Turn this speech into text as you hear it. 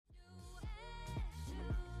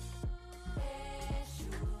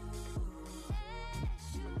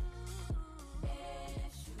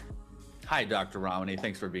Hi, Dr. Ramani.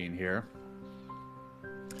 Thanks for being here.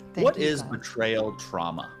 Thank What you, is Glenn. betrayal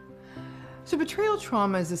trauma? So, betrayal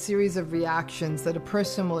trauma is a series of reactions that a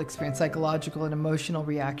person will experience, psychological and emotional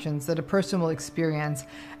reactions that a person will experience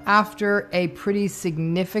after a pretty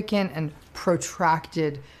significant and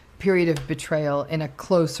protracted period of betrayal in a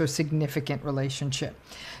close or significant relationship.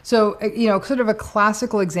 So, sort of a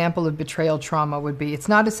classical example of betrayal trauma would be it's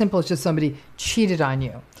not as simple as just somebody cheated on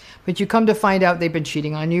you, but you come to find out they've been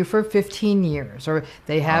cheating on you for 15 years, or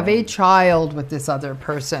they have a child with this other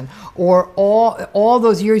person, or all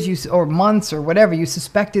those years or months or whatever you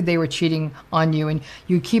suspected they were cheating on you, and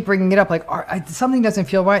you keep bringing it up like something doesn't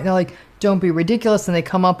feel right, and they're like, don't be ridiculous, and they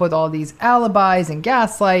come up with all these alibis and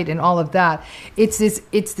gaslight and all of that. It's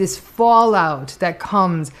this fallout that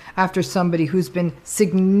comes after somebody who's been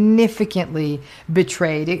significantly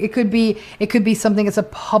betrayed. It could be something that's a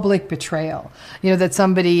public betrayal, that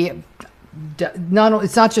somebody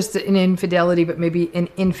it's not just an infidelity, but maybe an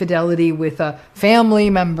infidelity with a family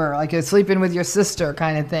member, like you're sleeping with your sister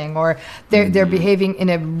kind of thing, or they're behaving in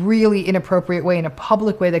a really inappropriate way, in a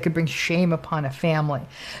public way that could bring shame upon a family.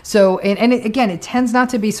 So, again, it tends not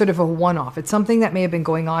to be sort of a one-off. It's something that may have been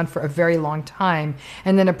going on for a very long time,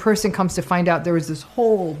 and then a person comes to find out there was this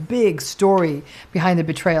whole big story behind the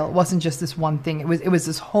betrayal. It wasn't just this one thing. It was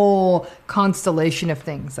this whole constellation of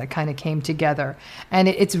things that kind of came together, and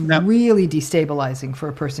it's really destabilizing for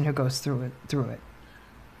a person who goes through it.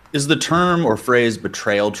 Is the term or phrase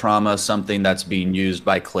betrayal trauma something that's being used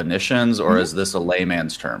by clinicians, or is this a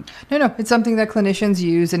layman's term? No, it's something that clinicians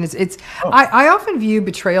use, and I often view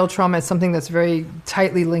betrayal trauma as something that's very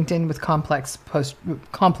tightly linked in with complex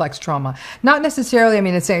trauma. Not necessarily,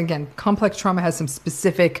 it's saying, again, complex trauma has some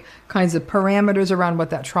specific kinds of parameters around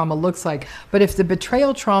what that trauma looks like, but if the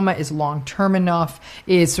betrayal trauma is long-term enough,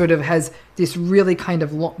 has this really kind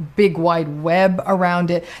of big wide web around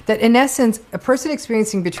it, that in essence, a person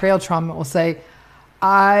experiencing betrayal trauma will say,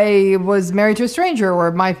 I was married to a stranger,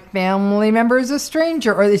 or my family member is a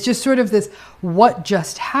stranger, or it's just sort of this what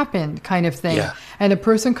just happened kind of thing. Yeah. And a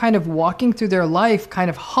person kind of walking through their life kind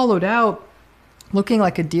of hollowed out, looking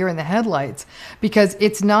like a deer in the headlights, because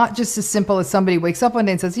it's not just as simple as somebody wakes up one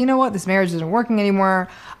day and says, you know what, this marriage isn't working anymore.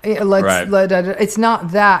 It's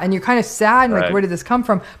not that. And you're kind of sad and like, where did this come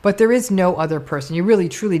from? But there is no other person. You really,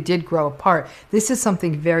 truly did grow apart. This is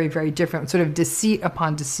something very, very different, sort of deceit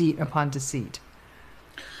upon deceit upon deceit.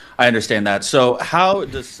 I understand that. So how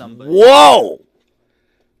does somebody...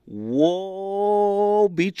 Whoa,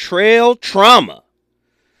 betrayal trauma.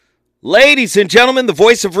 Ladies and gentlemen, the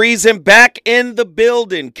voice of reason back in the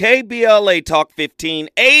building. KBLA Talk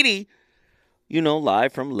 1580.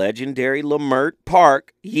 Live from legendary Lamert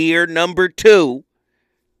Park, year number 2.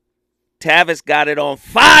 Tavis got it on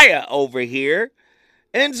fire over here.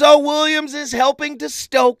 Enzo Williams is helping to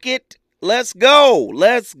stoke it. Let's go.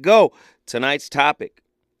 Tonight's topic.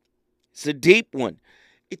 It's a deep one.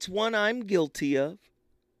 It's one I'm guilty of.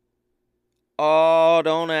 Oh,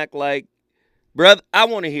 don't act like... Brother, I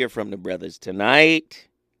want to hear from the brothers tonight.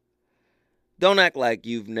 Don't act like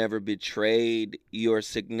you've never betrayed your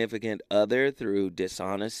significant other through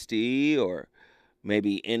dishonesty or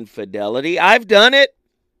maybe infidelity. I've done it.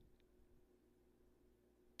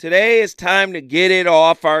 Today is time to get it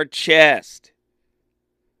off our chest.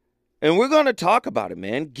 And we're going to talk about it,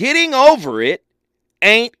 man. Getting over it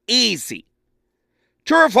ain't easy.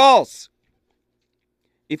 True or false?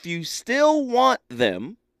 If you still want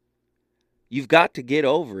them, you've got to get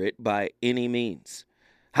over it by any means.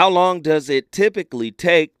 How long does it typically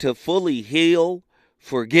take to fully heal,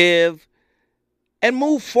 forgive, and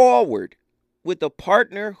move forward with a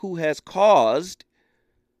partner who has caused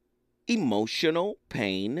emotional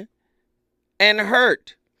pain and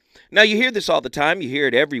hurt? Now, you hear this all the time. You hear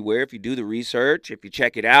it everywhere. If you do the research, if you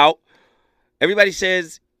check it out, everybody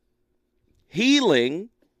says healing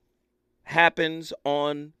happens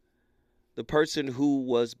on the person who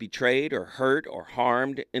was betrayed or hurt or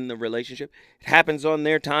harmed in the relationship. It happens on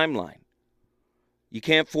their timeline. You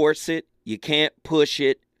can't force it. You can't push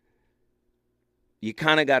it. You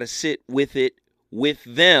kind of got to sit with it with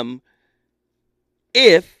them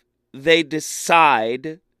if they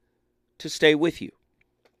decide to stay with you.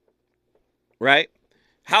 Right?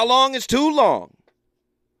 How long is too long?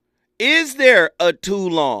 Is there a too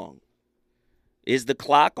long? Is the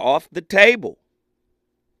clock off the table?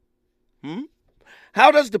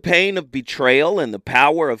 How does the pain of betrayal and the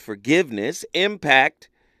power of forgiveness impact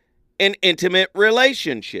an intimate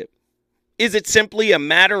relationship? Is it simply a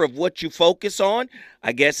matter of what you focus on?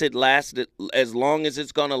 I guess it lasts as long as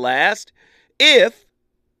it's going to last if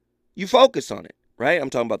you focus on it, right?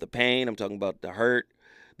 I'm talking about the pain. I'm talking about the hurt,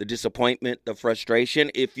 the disappointment, the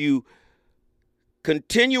frustration. If you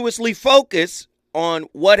continuously focus on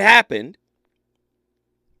what happened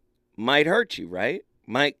might hurt you, right?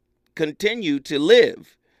 Might continue to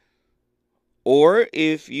live. Or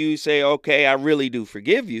if you say, okay, I really do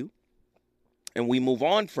forgive you, and we move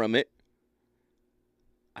on from it,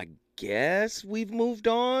 I guess we've moved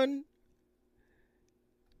on.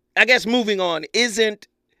 I guess moving on isn't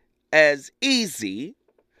as easy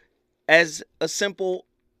as a simple,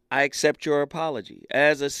 I accept your apology,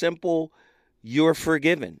 as a simple, you're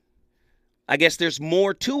forgiven. I guess there's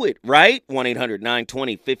more to it, right?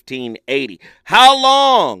 1-800-920-1580. How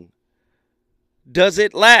long does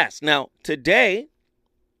it last? Now, today,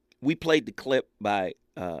 we played the clip by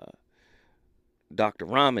Dr.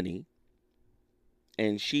 Romney,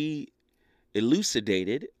 and she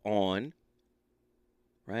elucidated on,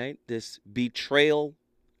 right, this betrayal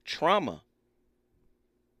trauma.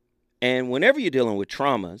 And whenever you're dealing with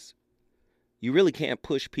traumas, you really can't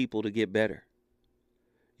push people to get better.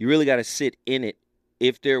 You really got to sit in it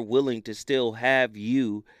if they're willing to still have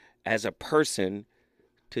you as a person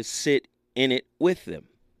to sit in it with them.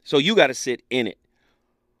 So you got to sit in it.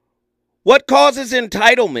 What causes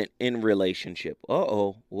entitlement in relationship?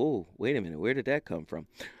 Whoa, wait a minute. Where did that come from?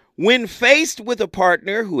 When faced with a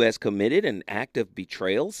partner who has committed an act of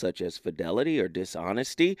betrayal, such as fidelity or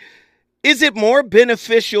dishonesty, is it more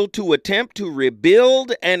beneficial to attempt to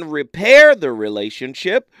rebuild and repair the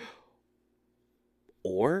relationship,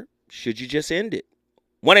 or should you just end it?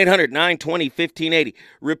 1-800-920-1580.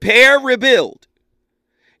 Repair, rebuild.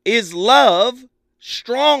 Is love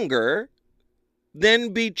stronger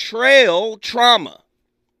than betrayal trauma?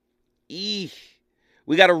 We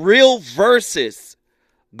got a real versus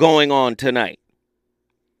going on tonight.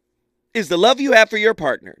 Is the love you have for your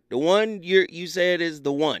partner, the one you said is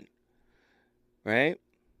the one, right?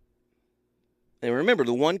 And remember,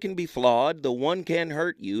 the one can be flawed, the one can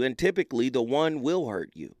hurt you, and typically the one will hurt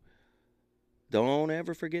you. Don't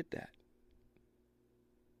ever forget that.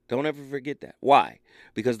 Don't ever forget that. Why?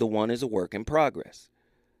 Because the one is a work in progress.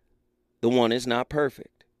 The one is not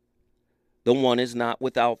perfect. The one is not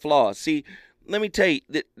without flaws. See, let me tell you,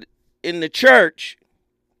 in the church,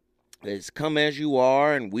 it's come as you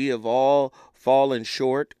are, and we have all fallen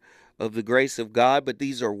short of the grace of God, but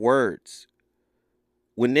these are words.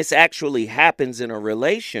 When this actually happens in a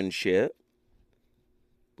relationship,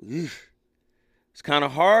 it's kind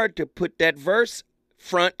of hard to put that verse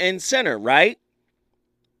front and center, right?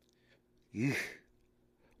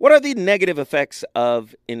 What are the negative effects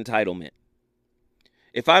of entitlement?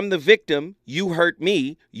 If I'm the victim, you hurt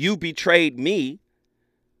me, you betrayed me,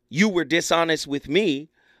 you were dishonest with me,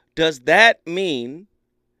 does that mean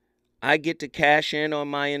I get to cash in on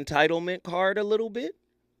my entitlement card a little bit?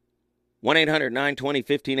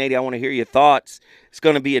 1-800-920-1580. I want to hear your thoughts. It's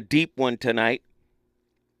going to be a deep one tonight.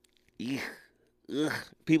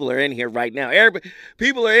 People are in here right now.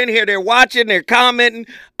 People are in here. They're watching. They're commenting.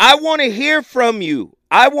 I want to hear from you.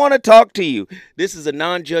 I want to talk to you. This is a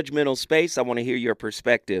non-judgmental space. I want to hear your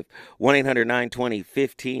perspective.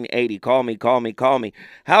 1-800-920-1580. Call me.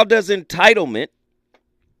 How does entitlement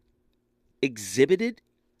exhibited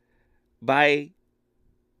by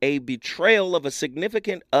a betrayal of a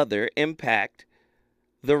significant other impact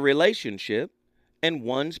the relationship and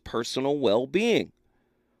one's personal well-being?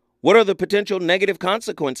 What are the potential negative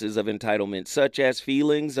consequences of entitlement, such as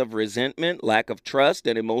feelings of resentment, lack of trust,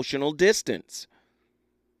 and emotional distance?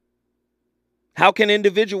 How can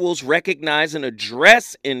individuals recognize and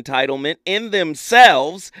address entitlement in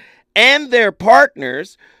themselves and their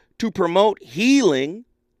partners to promote healing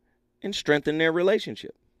and strengthen their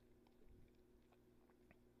relationship?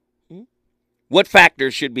 What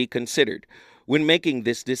factors should be considered when making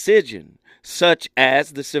this decision, such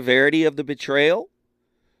as the severity of the betrayal,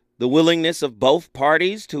 the willingness of both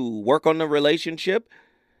parties to work on the relationship,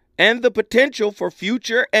 and the potential for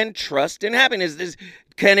future and trust and happiness?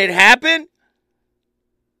 Can it happen?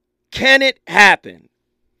 Can it happen?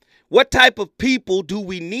 What type of people do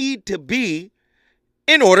we need to be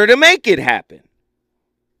in order to make it happen?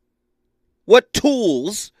 What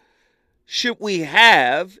tools should we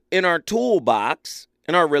have in our toolbox,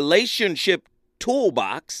 in our relationship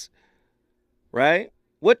toolbox, right?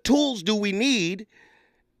 What tools do we need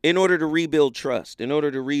in order to rebuild trust, in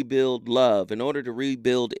order to rebuild love, in order to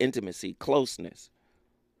rebuild intimacy, closeness?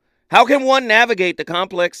 How can one navigate the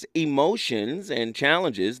complex emotions and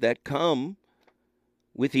challenges that come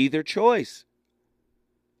with either choice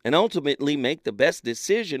and ultimately make the best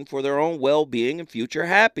decision for their own well-being and future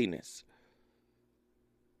happiness?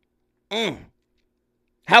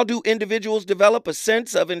 How do individuals develop a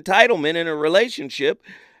sense of entitlement in a relationship,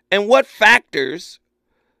 and what factors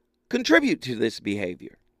contribute to this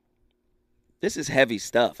behavior? This is heavy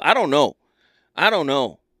stuff. I don't know.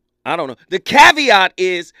 The caveat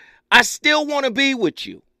is I still want to be with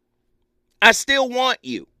you. I still want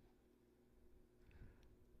you.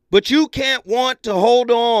 But you can't want to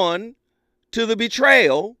hold on to the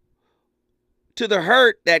betrayal, to the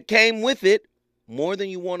hurt that came with it, more than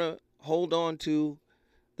you want to hold on to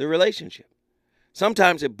the relationship.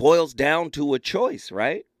 Sometimes it boils down to a choice,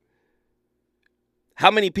 right?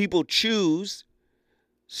 How many people choose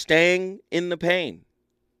staying in the pain?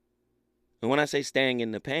 And when I say staying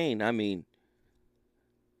in the pain, I mean,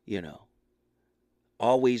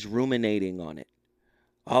 always ruminating on it.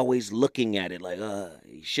 Always looking at it like,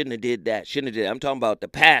 you shouldn't have did that, I'm talking about the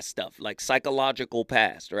past stuff, like psychological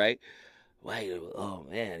past, right? Why, oh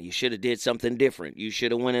man, you should have did something different. You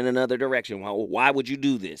should have went in another direction. Why would you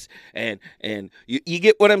do this? And you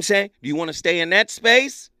get what I'm saying? Do you want to stay in that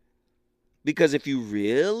space? Because if you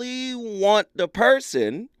really want the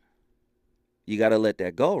person, you got to let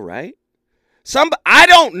that go, right? I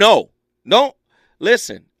don't know. Don't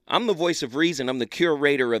listen. I'm the voice of reason. I'm the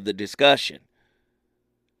curator of the discussion.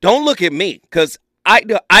 Don't look at me, because I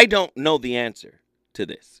don't know the answer to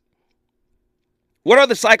this. What are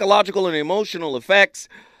the psychological and emotional effects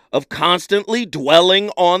of constantly dwelling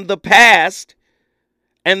on the past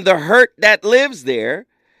and the hurt that lives there?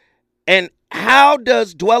 And how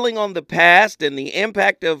does dwelling on the past and the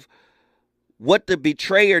impact of what the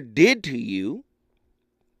betrayer did to you,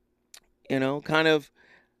 kind of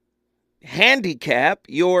handicap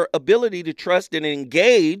your ability to trust and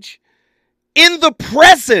engage in the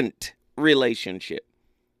present relationship?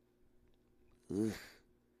 Ugh.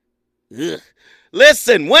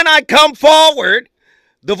 Listen, when I come forward,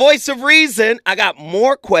 the voice of reason, I got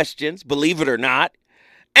more questions, believe it or not,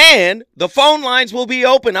 and the phone lines will be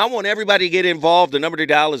open. I want everybody to get involved. The number to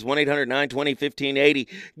dial is 1-800-920-1580.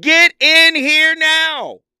 Get in here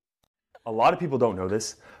now. A lot of people don't know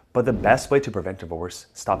this, but the best way to prevent divorce,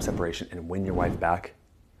 stop separation, and win your wife back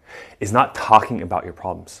is not talking about your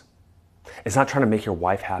problems. It's not trying to make your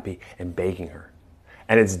wife happy and begging her.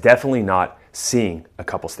 And it's definitely not seeing a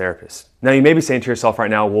couples therapist. Now, you may be saying to yourself right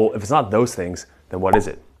now, well, if it's not those things, then what is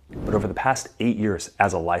it? But over the past 8 years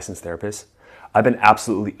as a licensed therapist, I've been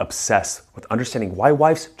absolutely obsessed with understanding why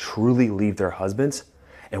wives truly leave their husbands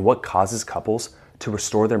and what causes couples to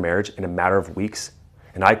restore their marriage in a matter of weeks.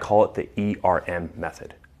 And I call it the ERM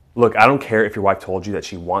method. Look, I don't care if your wife told you that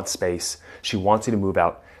she wants space, she wants you to move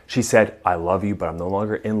out, she said, I love you, but I'm no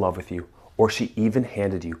longer in love with you, or she even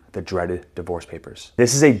handed you the dreaded divorce papers.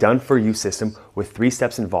 This is a done-for-you system with 3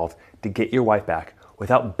 steps involved to get your wife back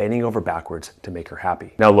without bending over backwards to make her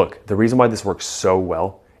happy. Now look, the reason why this works so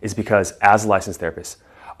well is because as a licensed therapist,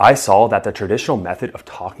 I saw that the traditional method of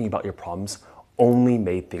talking about your problems only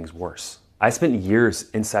made things worse. I spent years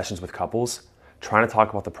in sessions with couples trying to talk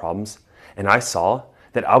about the problems, and I saw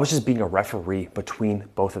that I was just being a referee between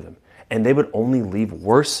both of them, and they would only leave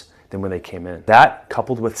worse than when they came in. That,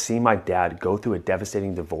 coupled with seeing my dad go through a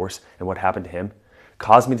devastating divorce and what happened to him,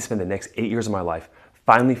 caused me to spend the next 8 years of my life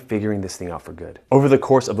finally figuring this thing out for good. Over the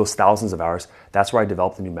course of those thousands of hours, that's where I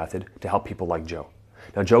developed a new method to help people like Joe.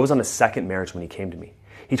 Now, Joe was on his second marriage when he came to me.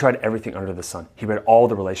 He tried everything under the sun. He read all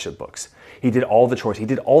the relationship books. He did all the chores. He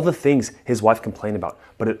did all the things his wife complained about,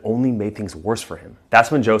 but it only made things worse for him. That's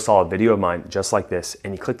when Joe saw a video of mine just like this,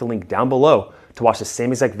 and he clicked the link down below to watch the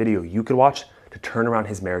same exact video you could watch to turn around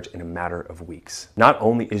his marriage in a matter of weeks. Not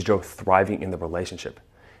only is Joe thriving in the relationship,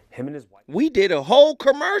 him and his wife... We did a whole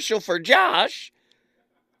commercial for Josh.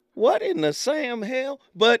 What in the Sam hell?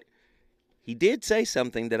 But he did say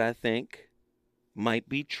something that I think might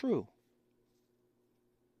be true.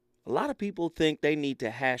 A lot of people think they need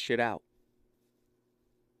to hash it out.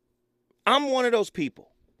 I'm one of those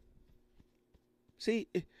people. See,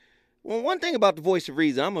 well, one thing about the voice of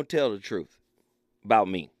reason, I'm going to tell the truth about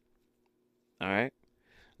me. All right?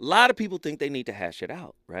 A lot of people think they need to hash it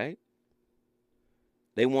out, right?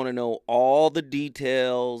 They want to know all the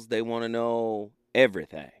details. They want to know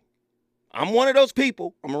everything. I'm one of those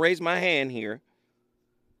people. I'm going to raise my hand here.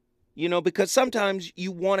 Because sometimes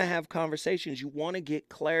you want to have conversations. You want to get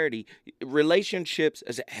clarity. Relationships,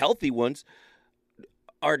 as healthy ones,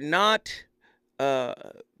 are not,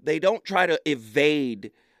 they don't try to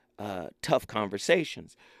evade tough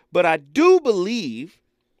conversations. But I do believe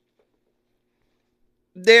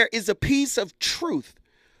there is a piece of truth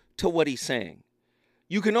to what he's saying.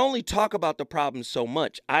 You can only talk about the problem so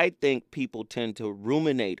much. I think people tend to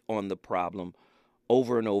ruminate on the problem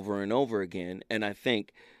over and over and over again. And I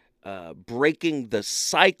think breaking the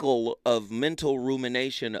cycle of mental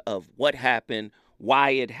rumination of what happened,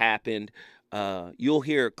 why it happened. You'll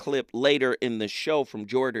hear a clip later in the show from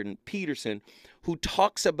Jordan Peterson, who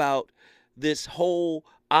talks about this whole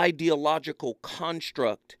ideological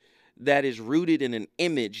construct that is rooted in an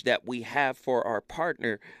image that we have for our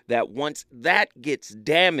partner, that once that gets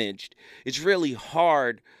damaged, it's really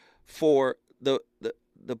hard for the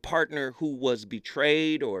partner who was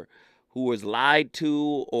betrayed or who was lied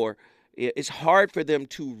to, or it's hard for them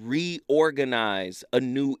to reorganize a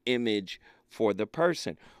new image for the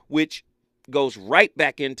person, which goes right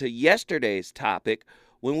back into yesterday's topic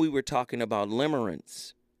when we were talking about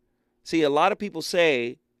limerence. See, a lot of people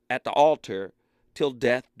say at the altar, till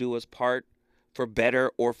death do us part, for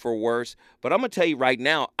better or for worse. But I'm going to tell you right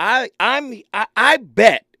now, I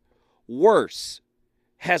bet worse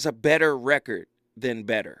has a better record than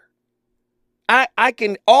better. I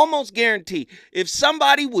can almost guarantee if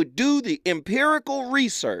somebody would do the empirical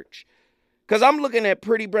research, because I'm looking at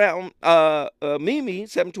Pretty Brown, Mimi,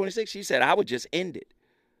 726, she said, I would just end it.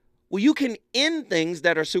 Well, you can end things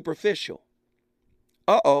that are superficial.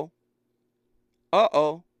 Uh-oh.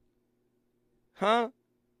 Huh?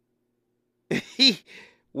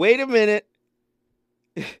 Wait a minute.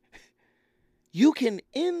 You can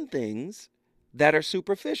end things that are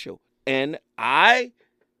superficial. And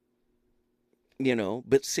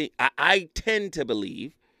but see, I tend to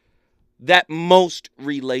believe that most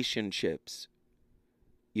relationships,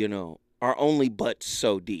 are only but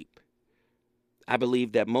so deep. I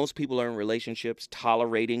believe that most people are in relationships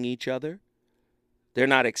tolerating each other. They're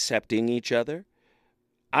not accepting each other.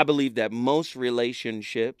 I believe that most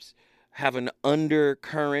relationships have an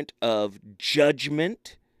undercurrent of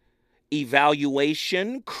judgment,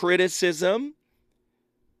 evaluation, criticism,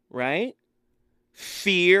 right?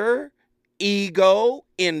 Fear, ego,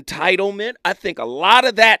 entitlement. I think a lot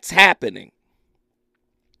of that's happening.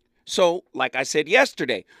 So, like I said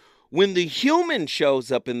yesterday, when the human shows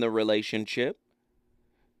up in the relationship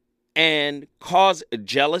and cause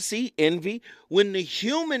jealousy, envy, when the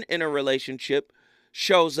human in a relationship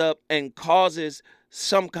shows up and causes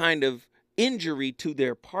some kind of injury to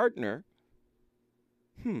their partner,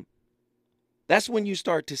 that's when you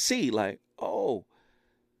start to see, like, oh,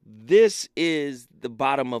 this is the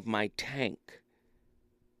bottom of my tank.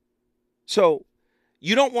 So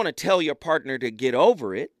you don't want to tell your partner to get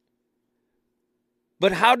over it,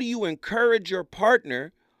 but how do you encourage your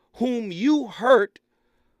partner whom you hurt,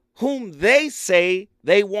 whom they say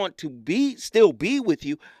they want to still be with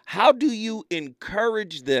you? How do you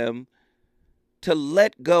encourage them to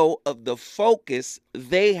let go of the focus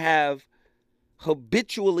they have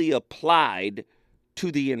habitually applied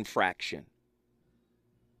to the infraction?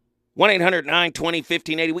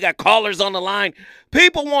 1-800-920-1580. We got callers on the line.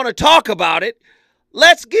 People want to talk about it.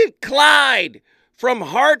 Let's get Clyde from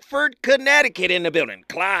Hartford, Connecticut in the building.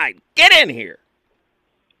 Clyde, get in here.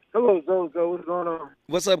 Hello, Zozo. What's going on?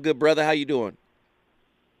 What's up, good brother? How you doing?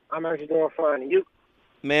 I'm actually doing fine. And you?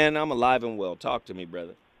 Man, I'm alive and well. Talk to me,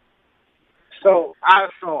 brother. So I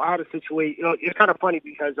had a situation. It's kind of funny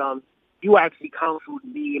because you actually counseled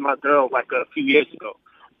me and my girl like a few years ago.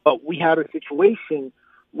 But we had a situation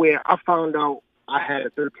where I found out I had a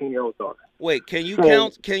 13-year-old daughter. Wait, can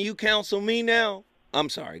you counsel me now? I'm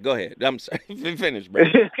sorry. Go ahead. I'm sorry. Finish, bro.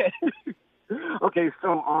 Okay,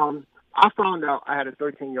 so I found out I had a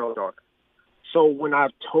 13-year-old daughter. So when I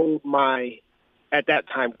told my, at that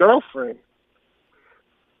time, girlfriend,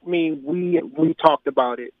 we talked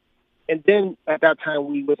about it. And then at that time,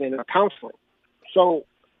 we was in a counseling. So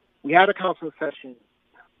we had a counseling session.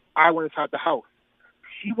 I went inside the house.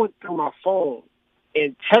 She went through my phone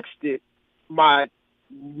and texted my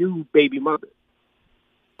new baby mother.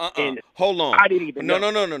 And hold on. I didn't even know.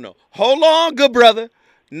 No. Hold on, good brother.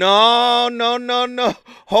 No.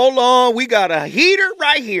 Hold on. We got a heater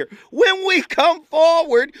right here. When we come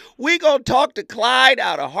forward, we going to talk to Clyde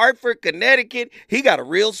out of Hartford, Connecticut. He got a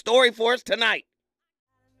real story for us tonight.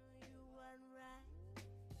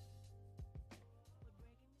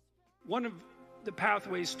 One of the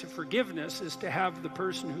pathways to forgiveness is to have the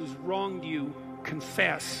person who's wronged you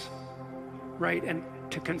confess, right? And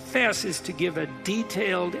to confess is to give a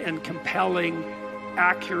detailed and compelling,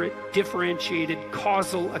 accurate, differentiated,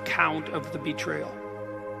 causal account of the betrayal.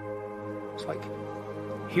 It's like,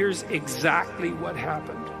 here's exactly what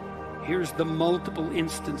happened. Here's the multiple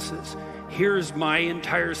instances. Here's my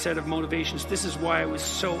entire set of motivations. This is why I was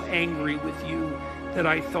so angry with you that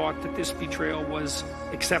I thought that this betrayal was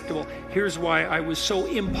acceptable. Here's why I was so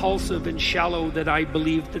impulsive and shallow that I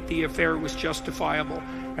believed that the affair was justifiable.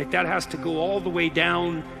 Right? That has to go all the way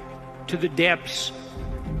down to the depths,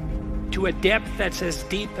 to a depth that's as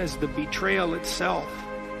deep as the betrayal itself.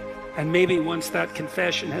 And maybe once that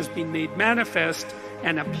confession has been made manifest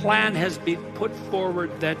and a plan has been put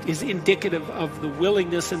forward that is indicative of the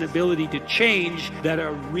willingness and ability to change, that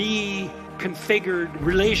a reconfigured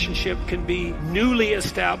relationship can be newly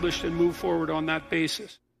established and move forward on that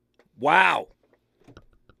basis. Wow.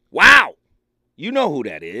 Wow. You know who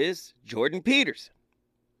that is, Jordan Peterson.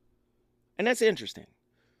 And that's interesting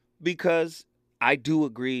because I do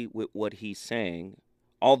agree with what he's saying,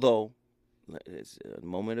 although it's a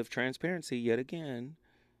moment of transparency yet again.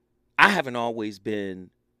 I haven't always been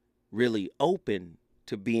really open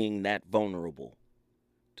to being that vulnerable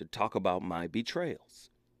to talk about my betrayals,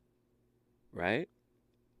 right?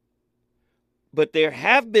 But there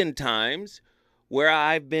have been times where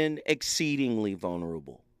I've been exceedingly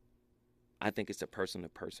vulnerable. I think it's a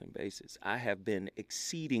person-to-person basis. I have been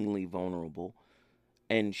exceedingly vulnerable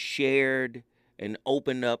and shared and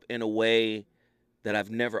opened up in a way that I've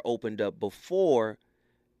never opened up before.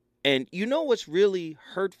 And you know what's really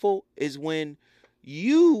hurtful is when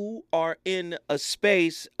you are in a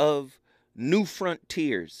space of new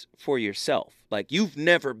frontiers for yourself. Like you've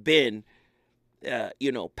never been,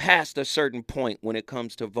 past a certain point when it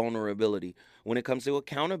comes to vulnerability, when it comes to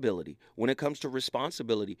accountability, when it comes to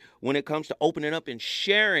responsibility, when it comes to opening up and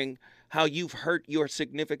sharing how you've hurt your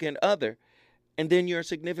significant other. And then your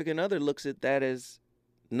significant other looks at that as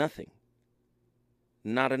nothing,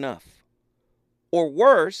 not enough. Or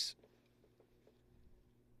worse,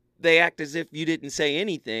 they act as if you didn't say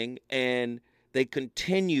anything and they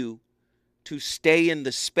continue to stay in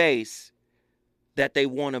the space that they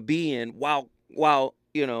want to be in while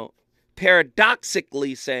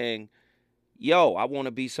paradoxically saying, yo, I want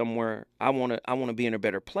to be somewhere. I want to be in a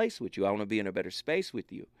better place with you. I want to be in a better space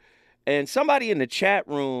with you. And somebody in the chat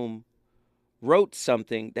room wrote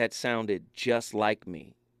something that sounded just like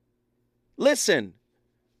me. Listen,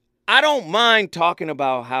 I don't mind talking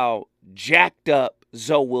about how jacked up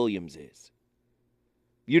Zoe Williams is.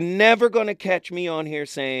 You're never going to catch me on here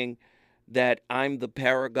saying that I'm the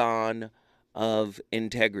paragon of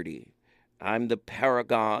integrity. I'm the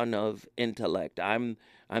paragon of intellect. I'm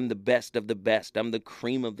the best of the best. I'm the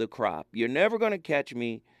cream of the crop. You're never going to catch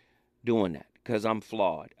me doing that because I'm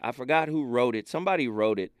flawed. I forgot who wrote it. Somebody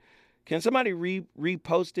wrote it. Can somebody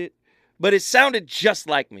repost it? But it sounded just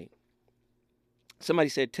like me. Somebody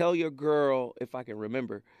said, tell your girl, if I can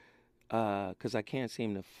remember, because I can't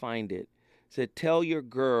seem to find it, said, tell your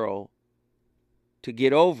girl to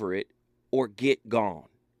get over it or get gone.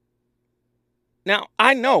 Now,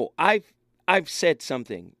 I know I've said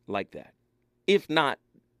something like that, if not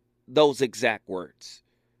those exact words.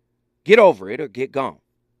 Get over it or get gone.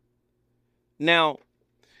 Now,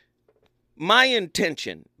 my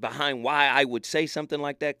intention behind why I would say something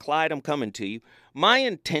like that, Clyde, I'm coming to you. My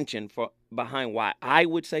intention behind why I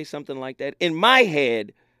would say something like that, in my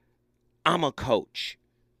head, I'm a coach.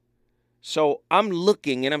 So I'm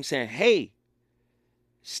looking and I'm saying, hey,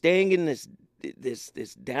 staying in this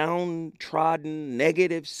downtrodden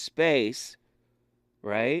negative space,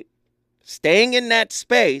 right? Staying in that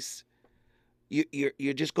space,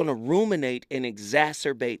 you're just going to ruminate and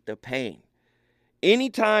exacerbate the pain.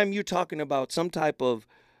 Anytime you're talking about some type of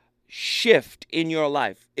shift in your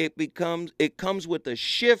life, it comes with a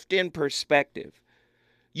shift in perspective.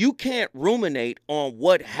 You can't ruminate on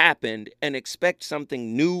what happened and expect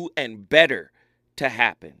something new and better to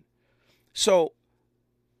happen. So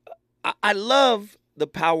I love The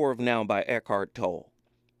Power of Now by Eckhart Tolle.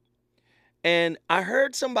 And I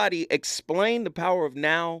heard somebody explain the power of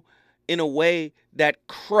now in a way that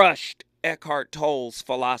crushed Eckhart Tolle's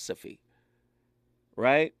philosophy.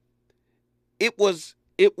 Right? It was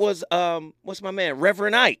what's my man,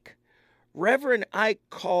 Reverend Ike. Reverend Ike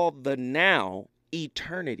called the now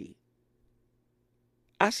eternity.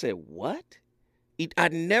 I said, what? I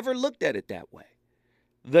never looked at it that way.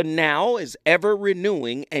 The now is ever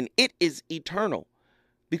renewing and it is eternal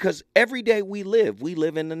because every day we live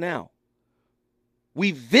in the now.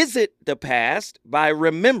 We visit the past by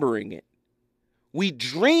remembering it. We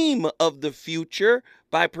dream of the future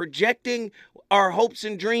by projecting our hopes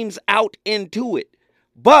and dreams out into it.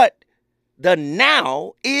 But the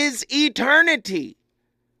now is eternity.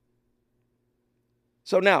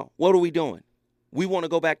 So now, what are we doing? We want to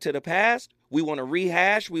go back to the past. We want to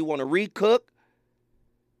rehash. We want to recook.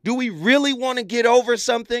 Do we really want to get over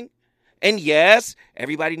something? And yes,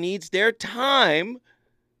 everybody needs their time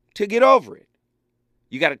to get over it.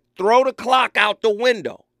 You got to throw the clock out the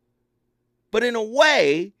window. But in a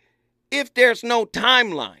way, if there's no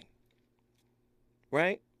timeline,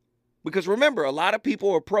 right? Because remember, a lot of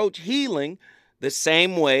people approach healing the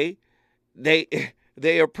same way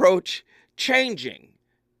they approach changing.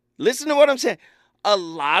 Listen to what I'm saying. A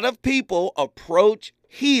lot of people approach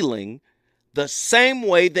healing the same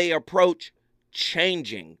way they approach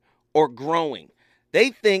changing or growing. They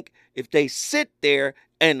think if they sit there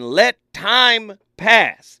and let time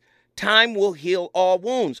pass, time will heal all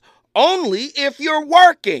wounds. Only if you're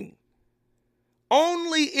working.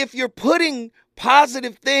 Only if you're putting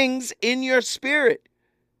positive things in your spirit.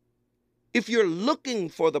 If you're looking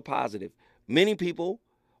for the positive. Many people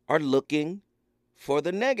are looking for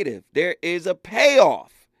the negative. There is a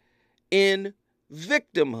payoff in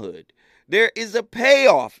victimhood. There is a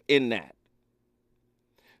payoff in that.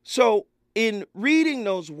 So in reading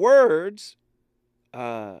those words,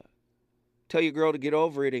 tell your girl to get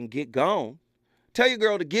over it and get gone. Tell your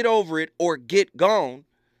girl to get over it or get gone.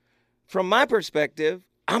 From my perspective,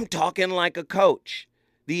 I'm talking like a coach.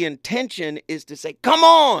 The intention is to say, come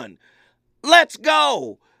on, let's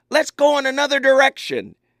go. Let's go in another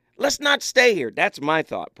direction. Let's not stay here. That's my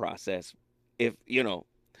thought process. If, you know.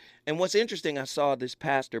 And what's interesting, I saw this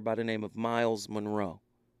pastor by the name of Miles Monroe.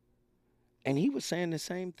 And he was saying the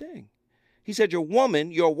same thing. He said, your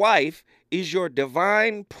woman, your wife, is your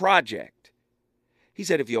divine project. He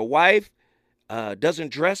said, if your wife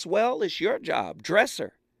doesn't dress well, it's your job. Dress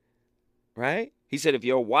her. Right? He said, if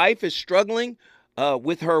your wife is struggling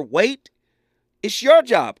with her weight, it's your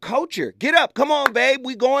job. Coach her. Get up. Come on, babe.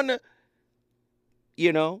 We going to,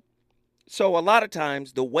 you know. So a lot of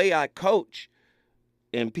times the way I coach,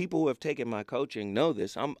 and people who have taken my coaching know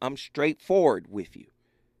this, I'm straightforward with you.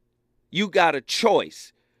 You got a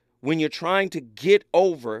choice when you're trying to get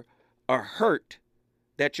over a hurt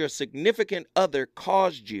that your significant other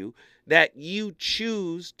caused you that you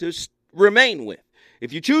choose to remain with.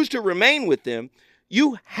 If you choose to remain with them,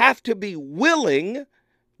 you have to be willing.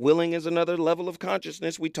 Willing is another level of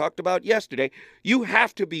consciousness we talked about yesterday. You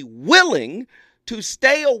have to be willing to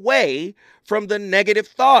stay away from the negative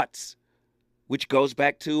thoughts, which goes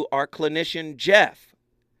back to our clinician, Jeff,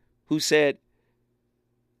 who said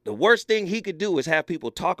the worst thing he could do is have people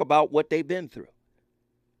talk about what they've been through.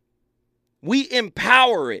 We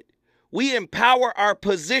empower it. We empower our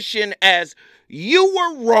position as you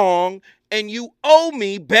were wrong and you owe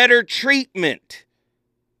me better treatment.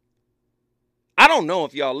 I don't know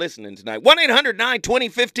if y'all listening tonight.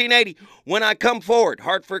 1-800-920-1580. When I come forward,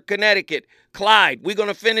 Hartford, Connecticut, Clyde, we're going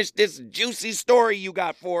to finish this juicy story you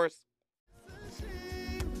got for us.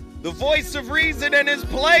 The voice of reason and his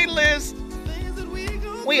playlist.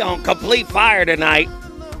 We on complete fire tonight.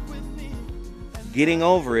 Getting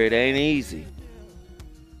over it ain't easy.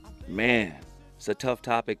 Man, it's a tough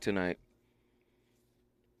topic tonight.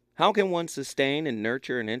 How can one sustain and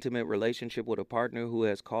nurture an intimate relationship with a partner who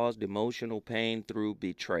has caused emotional pain through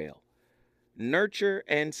betrayal? Nurture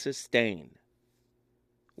and sustain.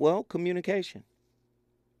 Well, communication,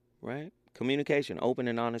 right? Communication, open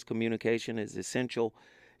and honest communication is essential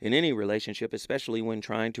in any relationship, especially when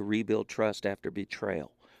trying to rebuild trust after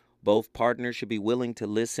betrayal. Both partners should be willing to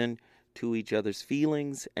listen to each other's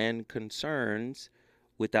feelings and concerns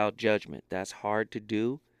without judgment. That's hard to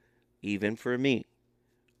do, even for me.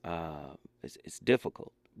 It's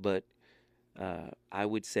difficult, but I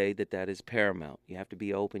would say that is paramount. You have to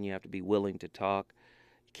be open. You have to be willing to talk.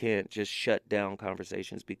 You can't just shut down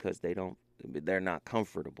conversations because they're not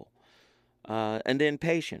comfortable. And then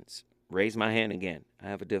patience. Raise my hand again. I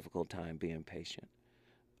have a difficult time being patient.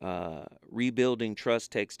 Rebuilding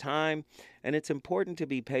trust takes time, and it's important to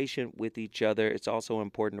be patient with each other. It's also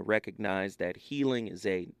important to recognize that healing is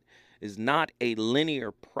not a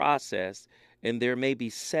linear process, and there may be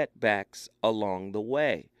setbacks along the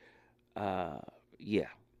way. 100%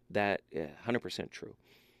 true.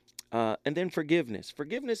 And then forgiveness.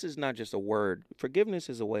 Forgiveness is not just a word. Forgiveness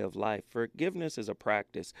is a way of life. Forgiveness is a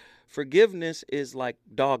practice. Forgiveness is like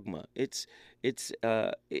dogma. It's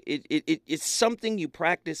something you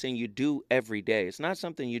practice and you do every day. It's not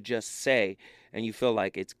something you just say and you feel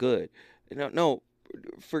like it's good. No.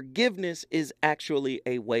 Forgiveness is actually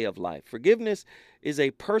a way of life. Forgiveness is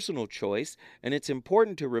a personal choice, and it's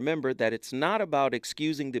important to remember that it's not about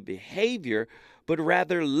excusing the behavior, but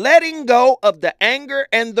rather letting go of the anger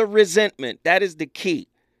and the resentment. That is the key.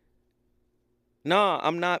 No,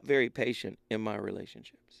 I'm not very patient in my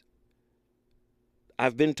relationships.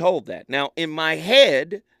 I've been told that. Now, in my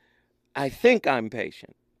head, I think I'm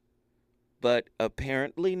patient, but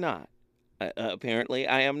apparently not. Apparently,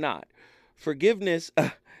 I am not. Forgiveness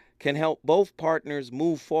can help both partners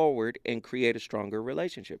move forward and create a stronger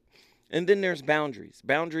relationship. And then there's boundaries.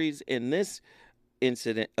 Boundaries in this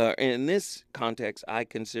in this context, I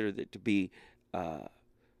consider it to be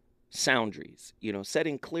soundries.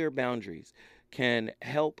 Setting clear boundaries can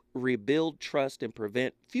help rebuild trust and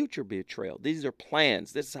prevent future betrayal. These are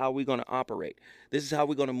plans. This is how we're going to operate. This is how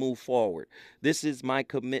we're going to move forward. This is my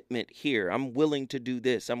commitment here. I'm willing to do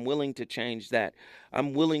this. I'm willing to change that.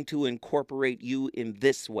 I'm willing to incorporate you in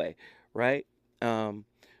this way, right?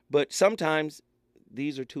 But sometimes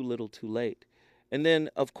these are too little too late. And then,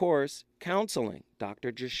 of course, counseling.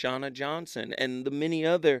 Dr. Jashana Johnson and the many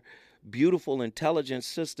other beautiful, intelligent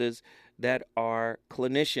sisters that are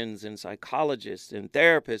clinicians and psychologists and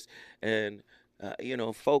therapists and,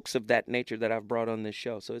 folks of that nature that I've brought on this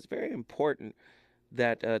show. So it's very important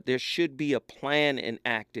that there should be a plan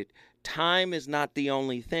enacted. Time is not the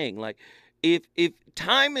only thing. Like, if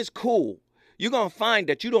time is cool, you're going to find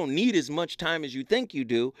that you don't need as much time as you think you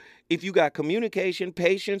do if you got communication,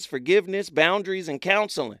 patience, forgiveness, boundaries, and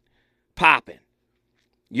counseling popping.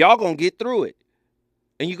 Y'all going to get through it.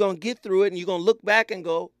 And you're going to get through it, and you're going to look back and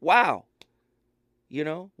go, wow,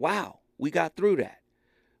 wow, we got through that.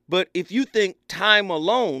 But if you think time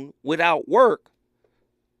alone without work,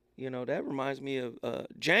 that reminds me of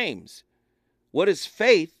James. What is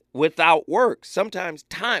faith without work? Sometimes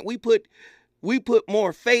time, we put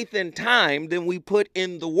more faith in time than we put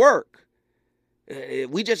in the work.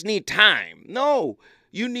 We just need time. No,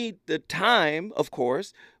 you need the time, of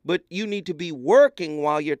course, but you need to be working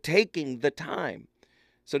while you're taking the time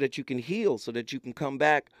so that you can heal, so that you can come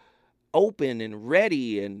back open and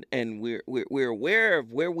ready, and we're aware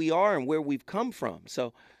of where we are and where we've come from.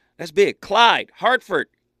 So that's big. Clyde, Hartford,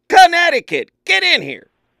 Connecticut, get in here.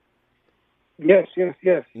 Yes.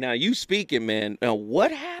 Now you speaking, man. Now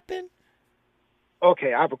what happened?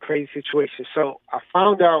 Okay, I have a crazy situation. So I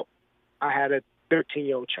found out I had a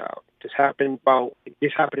 13-year-old child. This happened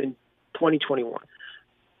in 2021.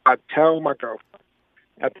 I tell my girlfriend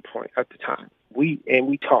at the time. We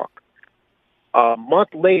talk. A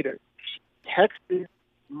month later, she texted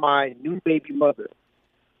my new baby mother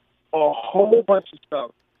a whole bunch of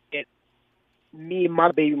stuff, and me and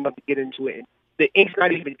my baby mother get into it. And the ink's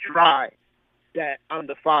not even dry that I'm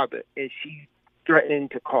the father, and she's threatening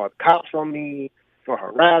to call the cops on me for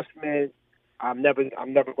harassment. I'm never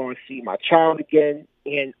going to see my child again.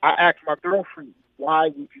 And I asked my girlfriend, why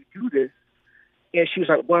would you do this? And she was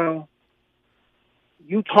like, well,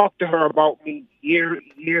 you talked to her about me years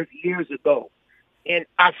ago. And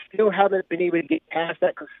I still haven't been able to get past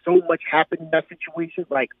that because so much happened in that situation.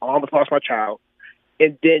 Like, I almost lost my child.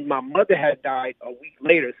 And then my mother had died a week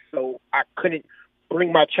later, so I couldn't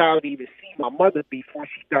bring my child to even see my mother before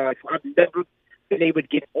she died. So I've never been able to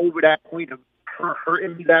get over that point of her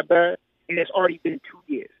hurting me that bad. And it's already been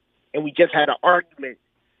 2 years. And we just had an argument,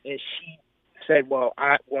 and she said, well,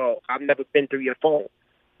 I've never been through your phone.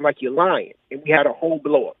 I'm like, you're lying. And we had a whole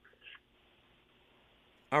blow up.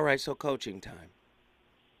 All right, so coaching time.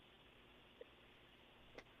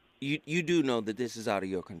 You do know that this is out of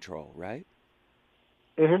your control, right?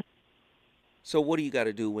 Mm-hmm. So what do you got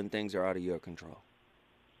to do when things are out of your control?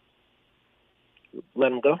 Let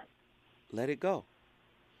them go. Let it go.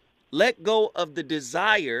 Let go of the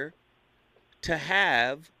desire to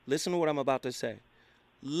have, listen to what I'm about to say.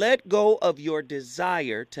 Let go of your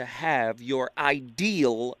desire to have your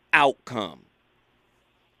ideal outcome.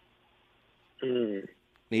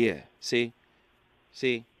 Yeah, see?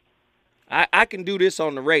 I can do this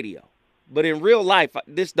on the radio, but in real life,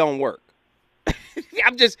 this don't work.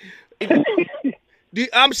 I'm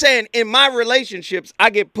saying in my relationships, I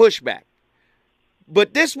get pushback.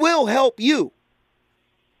 But this will help you,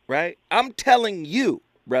 right? I'm telling you,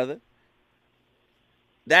 brother,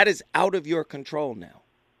 that is out of your control now.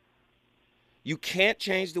 You can't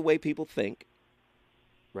change the way people think,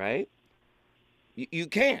 right? You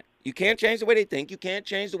can't. You can't change the way they think. You can't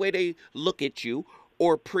change the way they look at you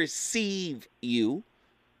or perceive you.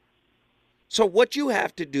 So what you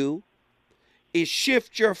have to do is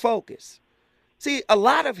shift your focus. See, a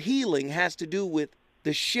lot of healing has to do with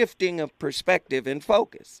the shifting of perspective and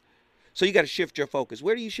focus. So you got to shift your focus.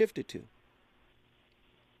 Where do you shift it to?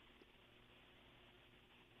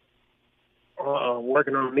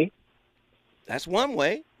 Working on me. That's one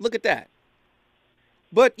way. Look at that.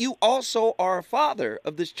 But you also are a father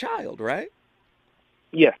of this child, right?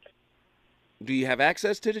 Yes. Do you have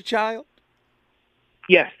access to the child?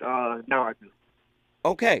 Yes, now I do.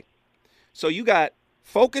 Okay. So you got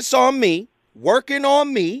focus on me, working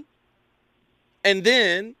on me, and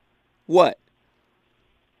then what?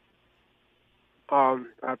 I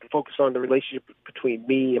have to focus on the relationship between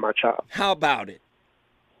me and my child. How about it?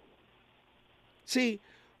 See,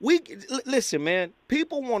 listen, man,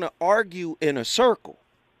 people want to argue in a circle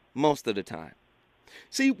most of the time.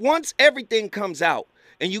 See, once everything comes out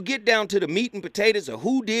and you get down to the meat and potatoes of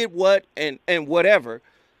who did what and whatever,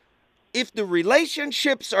 if the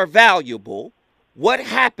relationships are valuable, what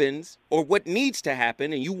happens or what needs to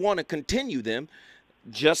happen, and you want to continue them,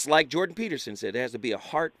 just like Jordan Peterson said, there has to be a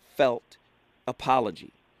heartfelt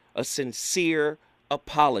apology, a sincere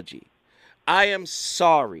apology. I am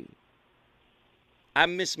sorry. I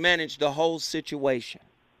mismanaged the whole situation.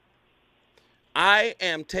 I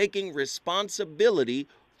am taking responsibility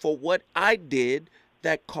for what I did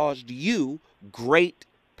that caused you great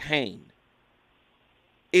pain.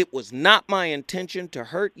 It was not my intention to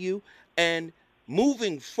hurt you, and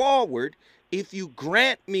moving forward, if you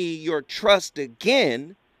grant me your trust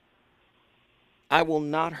again, I will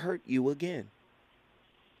not hurt you again.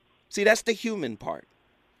 See, that's the human part.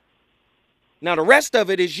 Now, the rest of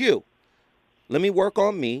it is you. Let me work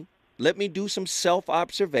on me. Let me do some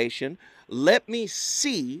self-observation. Let me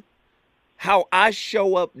see how I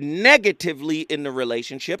show up negatively in the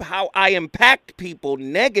relationship, how I impact people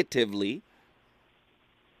negatively,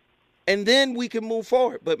 and then we can move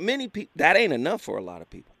forward. But many people, that ain't enough for a lot of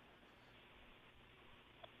people.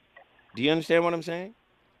 Do you understand what I'm saying?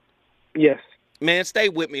 Yes. Man, stay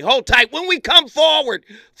with me. Hold tight. When we come forward,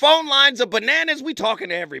 phone lines are bananas. We talking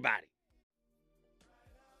to everybody.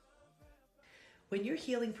 When you're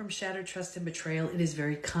healing from shattered trust and betrayal, it is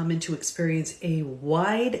very common to experience a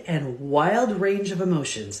wide and wild range of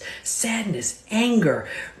emotions: sadness, anger,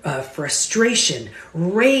 frustration,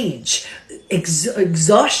 rage,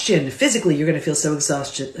 exhaustion. Physically, you're going to feel so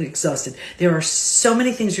exhausted. There are so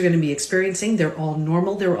many things you're going to be experiencing. They're all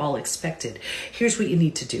normal. They're all expected. Here's what you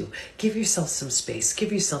need to do. Give yourself some space.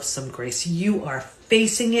 Give yourself some grace. You are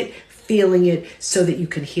facing it, feeling it, so that you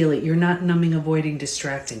can heal it. You're not numbing, avoiding,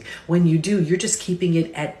 distracting. When you do, you're just keeping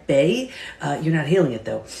it at bay. You're not healing it,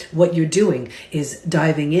 though. What you're doing is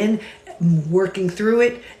diving in, working through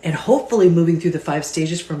it, and hopefully moving through the 5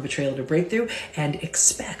 stages from betrayal to breakthrough, and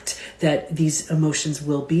expect that these emotions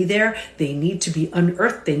will be there. They need to be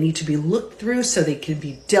unearthed. They need to be looked through so they can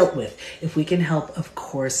be dealt with. If we can help, of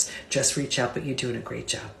course, just reach out, but you're doing a great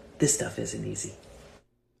job. This stuff isn't easy.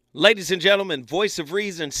 Ladies and gentlemen, Voice of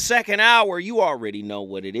Reason, second hour. You already know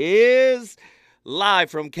what it is.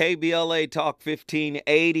 Live from KBLA Talk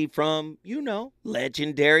 1580 from,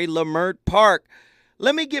 legendary Lamert Park.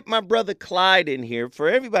 Let me get my brother Clyde in here. For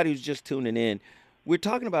everybody who's just tuning in, we're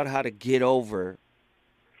talking about how to get over,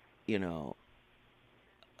 an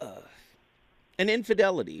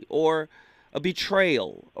infidelity or a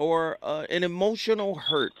betrayal or an emotional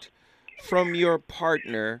hurt from your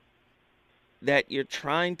partner that you're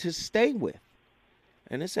trying to stay with.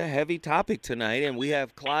 And it's a heavy topic tonight, and we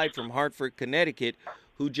have Clyde from Hartford, Connecticut,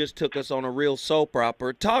 who just took us on a real soap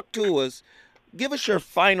opera. Talk to us. Give us your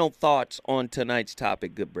final thoughts on tonight's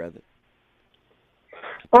topic, good brother.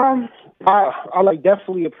 I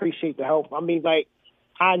definitely appreciate the help. I mean,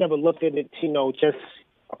 I never looked at it, just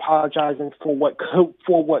apologizing for what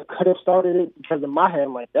could have started it, because in my head,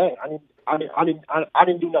 I'm like, dang, I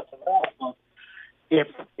didn't do nothing wrong. But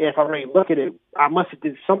if I really look at it, I must have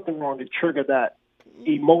did something wrong to trigger that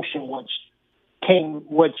emotion, which came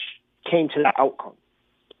to that outcome.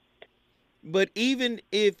 But even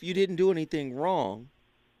if you didn't do anything wrong,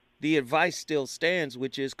 the advice still stands,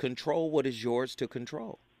 which is control what is yours to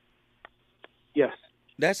control. Yes.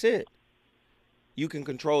 That's it. You can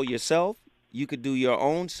control yourself. You could do your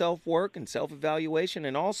own self-work and self-evaluation.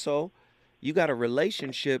 And also, you got a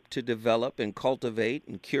relationship to develop and cultivate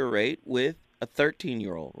and curate with a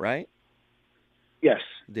 13-year-old, right? Yes.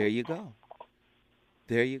 There you go.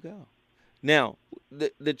 There you go. Now,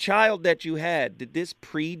 the child that you had, did this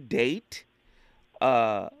predate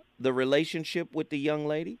the relationship with the young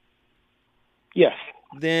lady? Yes.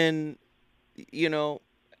 Then,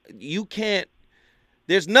 you can't,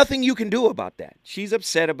 there's nothing you can do about that. She's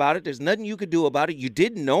upset about it. There's nothing you could do about it. You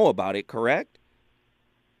didn't know about it, correct?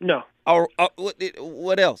 No. Or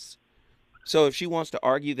what else? So if she wants to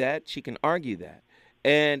argue that, she can argue that.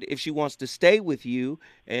 And if she wants to stay with you,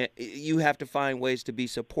 you have to find ways to be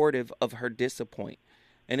supportive of her disappointment.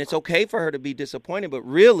 And it's okay for her to be disappointed, but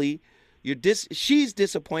really, she's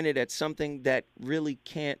disappointed at something that really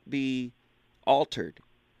can't be altered.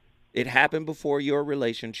 It happened before your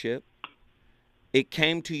relationship. It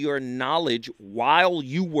came to your knowledge while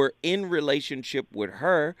you were in relationship with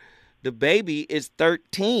her. The baby is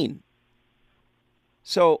 13.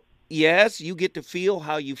 So, yes, you get to feel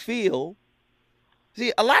how you feel.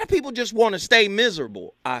 See, a lot of people just want to stay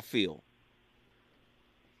miserable, I feel.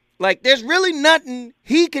 Like, there's really nothing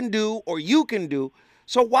he can do or you can do.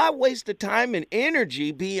 So why waste the time and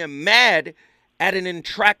energy being mad at an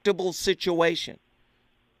intractable situation?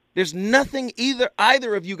 There's nothing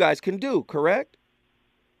either of you guys can do, correct?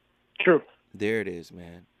 True. There it is,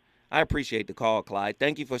 man. I appreciate the call, Clyde.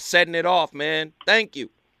 Thank you for setting it off, man. Thank you.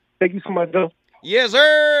 Thank you so much, though. Yes,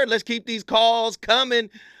 sir. Let's keep these calls coming.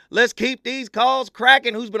 Let's keep these calls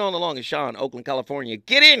cracking. Who's been on the longest? Sean, Oakland, California.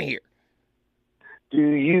 Get in here. Do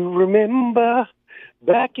you remember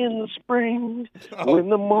back in the spring when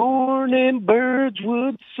the morning birds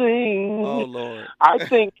would sing? Oh, Lord. I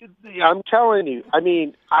think, I'm telling you, I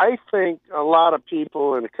mean, I think a lot of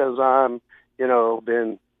people, and because I'm,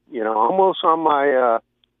 been, almost on my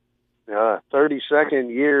 32nd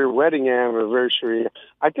year wedding anniversary,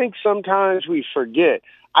 I think sometimes we forget.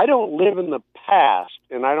 I don't live in the past,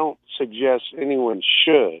 and I don't suggest anyone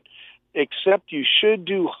should, except you should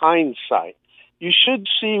do hindsight. You should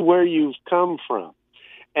see where you've come from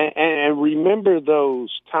and remember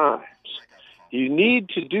those times. You need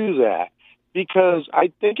to do that because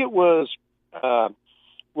I think it was,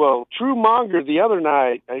 True Monger the other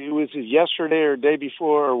night, it was yesterday or day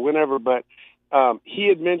before or whenever, but he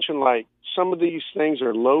had mentioned like some of these things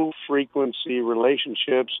are low frequency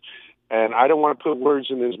relationships, and I don't want to put words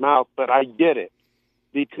in his mouth, but I get it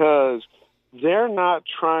because they're not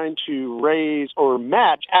trying to raise or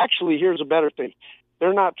match. Actually, here's a better thing.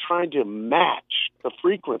 They're not trying to match the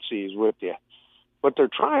frequencies with you. What they're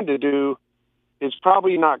trying to do is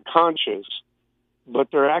probably not conscious, but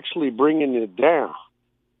they're actually bringing it down.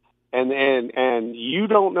 And you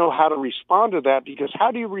don't know how to respond to that because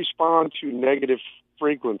how do you respond to negative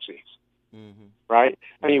frequencies? Mm-hmm. Right?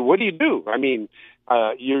 I mean, what do you do? I mean,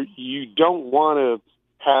 you don't want to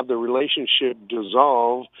have the relationship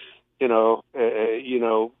dissolve, not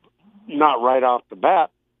right off the bat.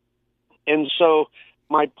 And so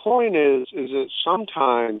my point is that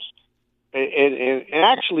sometimes, and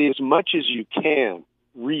actually as much as you can,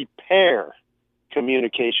 repair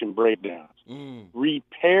communication breakdowns.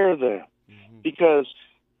 Repair them. Mm-hmm. Because,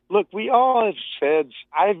 look, we all have said,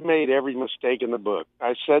 I've made every mistake in the book.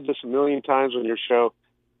 I said this a million times on your show.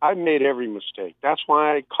 I've made every mistake. That's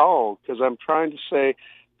why I called, because I'm trying to say,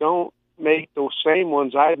 don't make those same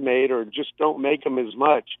ones I've made or just don't make them as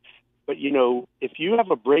much. But, if you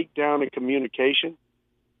have a breakdown in communication,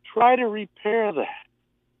 try to repair that.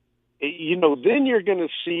 Then you're going to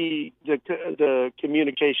see the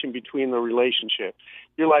communication between the relationship.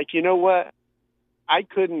 You're like, you know what? I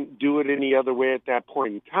couldn't do it any other way at that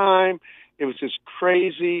point in time. It was just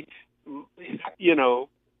crazy.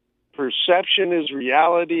 Perception is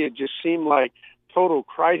reality. It just seemed like total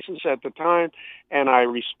crisis at the time. And I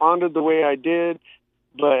responded the way I did.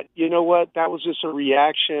 But you know what? That was just a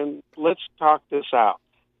reaction. Let's talk this out.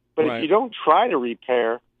 But If you don't try to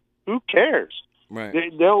repair, who cares?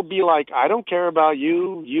 Right. They'll be like, I don't care about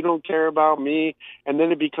you. You don't care about me. And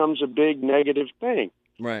then it becomes a big negative thing.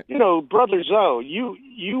 Right. Brother Zoe,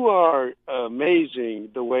 you are amazing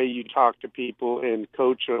the way you talk to people and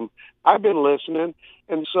coach them. I've been listening.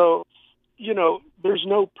 And so, there's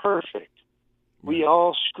no perfect. We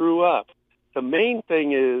all screw up. The main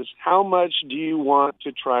thing is, how much do you want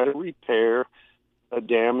to try to repair a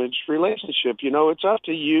damaged relationship? It's up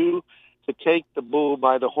to you to take the bull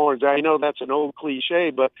by the horns. I know that's an old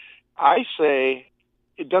cliche, but I say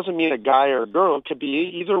it doesn't mean a guy or a girl. It could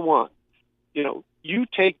be either one. You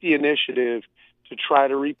take the initiative to try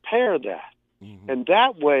to repair that. Mm-hmm. And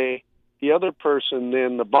that way, the other person,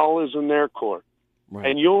 then the ball is in their court. Right.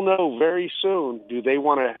 And you'll know very soon, do they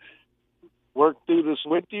want to work through this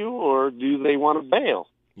with you or do they want to bail?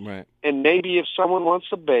 Right. And maybe if someone wants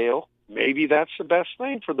to bail, maybe that's the best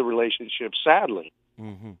thing for the relationship, sadly.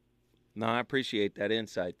 Mm-hmm. No, I appreciate that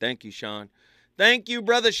insight. Thank you, Sean. Thank you,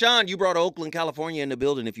 Brother Sean. You brought Oakland, California in the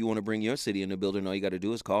building. If you want to bring your city in the building, all you got to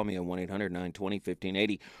do is call me at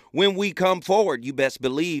 1-800-920-1580. When we come forward, you best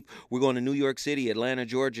believe we're going to New York City, Atlanta,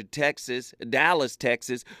 Georgia, Texas, Dallas,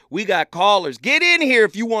 Texas. We got callers. Get in here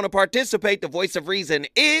if you want to participate. The voice of reason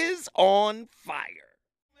is on fire.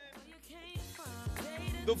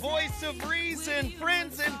 The voice of reason,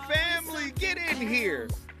 friends and family, get in here.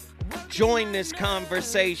 Join this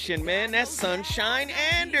conversation, man. That's Sunshine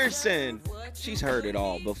Anderson. She's heard it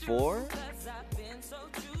all before.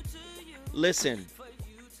 Listen.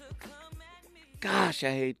 Gosh,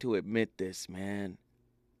 I hate to admit this, man.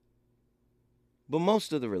 But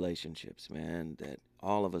most of the relationships, man, that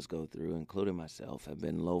all of us go through, including myself, have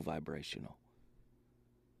been low vibrational.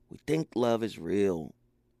 We think love is real,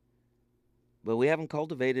 but we haven't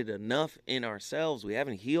cultivated enough in ourselves. We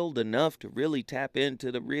haven't healed enough to really tap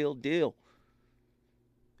into the real deal.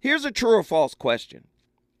 Here's a true or false question.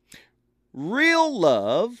 Real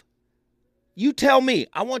love, you tell me.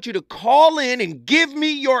 I want you to call in and give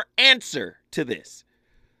me your answer to this.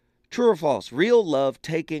 True or false? Real love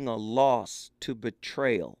taking a loss to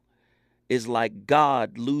betrayal is like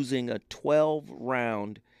God losing a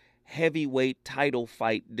 12-round heavyweight title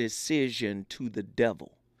fight decision to the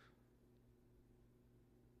devil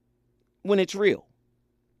when it's real.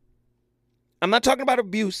 I'm not talking about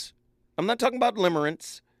abuse. I'm not talking about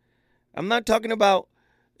limerence. I'm not talking about,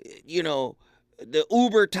 the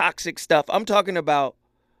uber toxic stuff. I'm talking about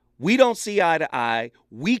we don't see eye to eye.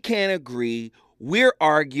 We can't agree. We're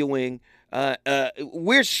arguing.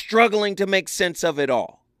 We're struggling to make sense of it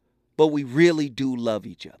all. But we really do love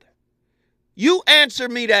each other. You answer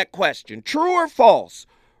me that question. True or false?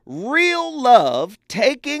 Real love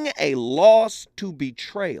taking a loss to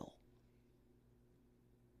betrayal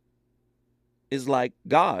is like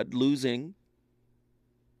God losing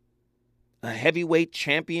a heavyweight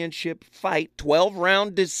championship fight,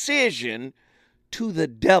 12-round decision to the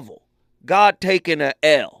devil. God taking a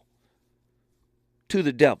L to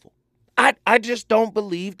the devil. I just don't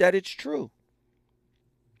believe that it's true.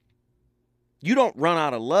 You don't run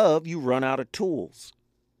out of love, you run out of tools.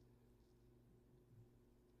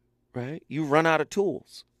 Right? You run out of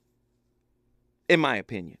tools, in my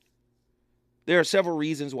opinion. There are several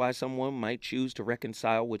reasons why someone might choose to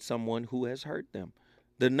reconcile with someone who has hurt them.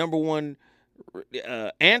 The number one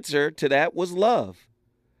answer to that was love.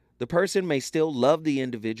 The person may still love the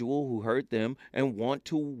individual who hurt them and want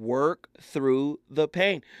to work through the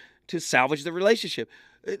pain to salvage the relationship.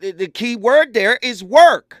 The key word there is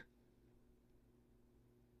work.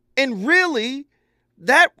 And really,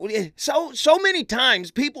 that so many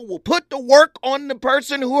times people will put the work on the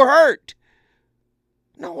person who hurt.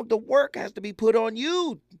 No, the work has to be put on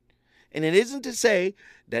you. And it isn't to say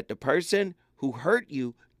that the person who hurt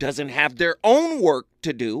you doesn't have their own work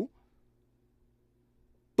to do.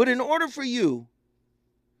 But in order for you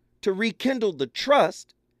to rekindle the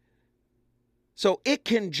trust so it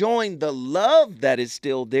can join the love that is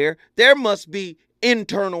still there, there must be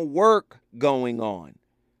internal work going on.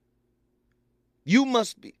 You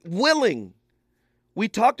must be willing. We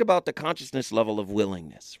talked about the consciousness level of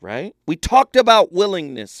willingness, right? We talked about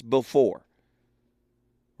willingness before,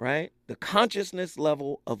 right? The consciousness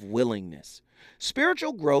level of willingness.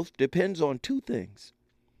 Spiritual growth depends on two things.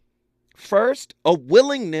 First, a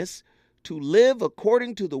willingness to live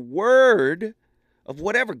according to the word of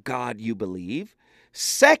whatever God you believe.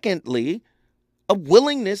 Secondly, a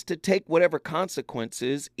willingness to take whatever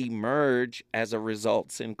consequences emerge as a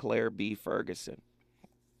result. Sinclair B. Ferguson.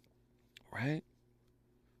 Right?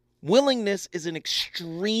 Willingness is an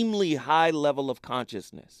extremely high level of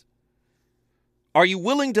consciousness. Are you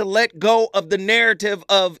willing to let go of the narrative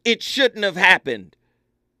of it shouldn't have happened?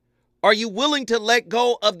 Are you willing to let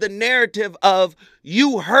go of the narrative of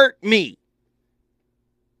you hurt me?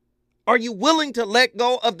 Are you willing to let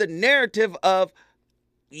go of the narrative of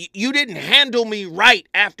you didn't handle me right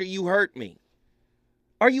after you hurt me?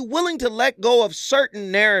 Are you willing to let go of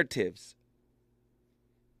certain narratives?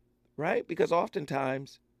 Right? Because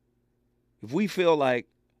oftentimes, if we feel like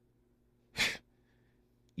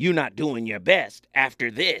you're not doing your best after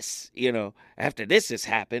this, after this has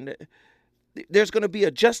happened, there's going to be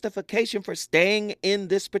a justification for staying in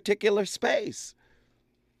this particular space.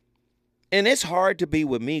 And it's hard to be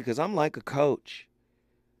with me because I'm like a coach.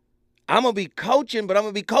 I'm going to be coaching, but I'm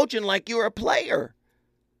going to be coaching like you're a player.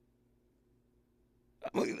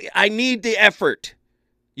 I need the effort.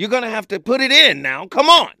 You're going to have to put it in now. Come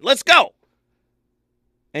on, let's go.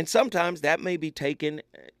 And sometimes that may be taken,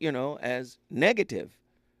 as negative,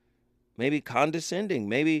 maybe condescending,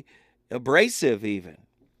 maybe abrasive even.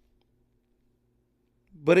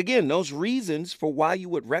 But again, those reasons for why you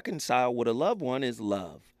would reconcile with a loved one is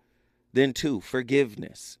love. Then two,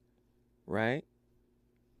 forgiveness, right?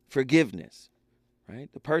 Forgiveness, right?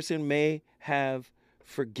 The person may have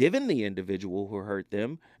forgiven the individual who hurt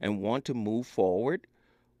them and want to move forward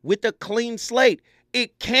with a clean slate.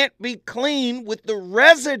 It can't be clean with the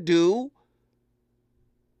residue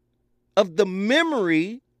of the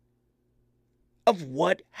memory of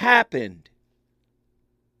what happened.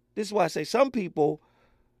 This is why I say some people,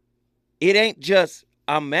 it ain't just,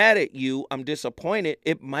 I'm mad at you, I'm disappointed.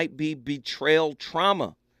 It might be betrayal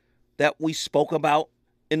trauma that we spoke about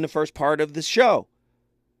in the first part of the show.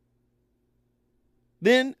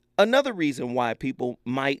 Then another reason why people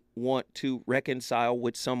might want to reconcile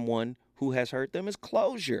with someone who has hurt them is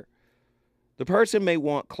closure. The person may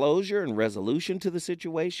want closure and resolution to the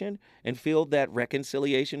situation and feel that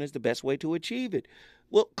reconciliation is the best way to achieve it.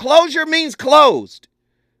 Well, closure means closed.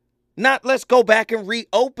 Not let's go back and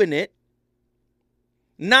reopen it.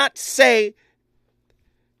 Not say,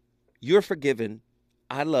 you're forgiven,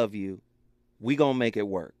 I love you, we gonna make it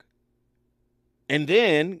work. And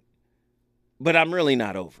then, but I'm really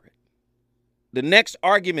not over it. the next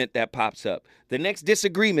argument that pops up, the next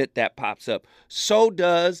disagreement that pops up, so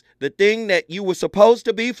does the thing that you were supposed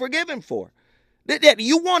to be forgiven for. That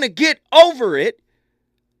you want to get over it,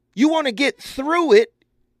 you want to get through it,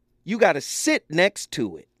 you got to sit next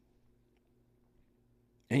to it.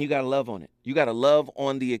 And you got to love on it. You got to love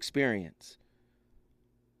on the experience.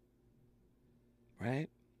 Right?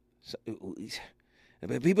 So,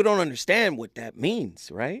 but people don't understand what that means,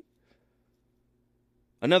 right?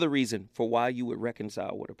 Another reason for why you would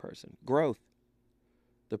reconcile with a person, growth.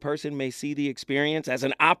 The person may see the experience as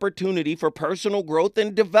an opportunity for personal growth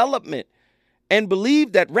and development and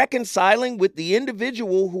believe that reconciling with the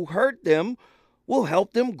individual who hurt them will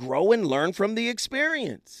help them grow and learn from the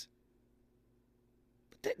experience.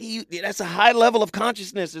 That's a high level of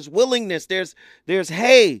consciousness. There's willingness. There's,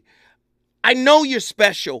 hey, I know you're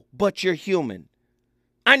special, but you're human.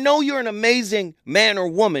 I know you're an amazing man or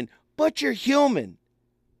woman, but you're human.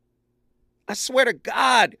 I swear to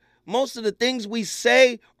God, most of the things we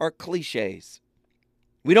say are cliches.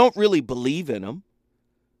 We don't really believe in them.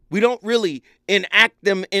 We don't really enact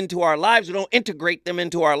them into our lives. We don't integrate them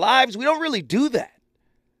into our lives. We don't really do that.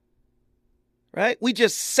 Right? We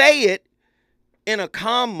just say it in a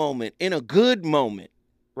calm moment, in a good moment,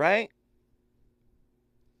 right?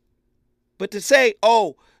 But to say,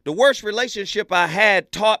 oh, the worst relationship I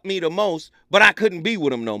had taught me the most, but I couldn't be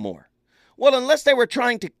with them no more. Well, unless they were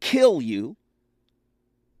trying to kill you,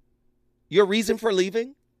 your reason for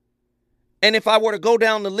leaving? And if I were to go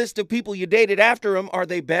down the list of people you dated after them, are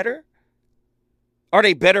they better? Are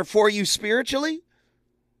they better for you spiritually?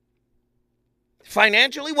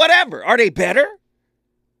 Financially? Whatever. Are they better?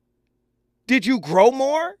 Did you grow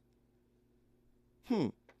more?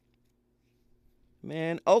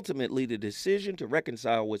 Man, ultimately, the decision to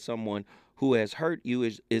reconcile with someone who has hurt you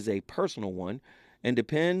is a personal one and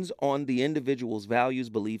depends on the individual's values,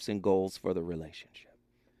 beliefs, and goals for the relationship.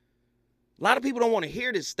 A lot of people don't want to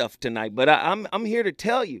hear this stuff tonight, but I'm here to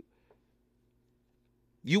tell you.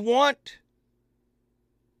 You want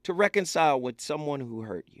to reconcile with someone who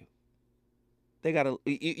hurt you.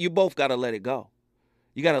 You both got to let it go.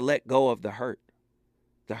 You got to let go of the hurt.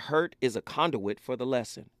 The hurt is a conduit for the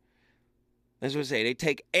lesson. That's what I say. They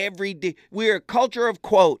take every day. We're a culture of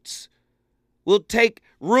quotes. We'll take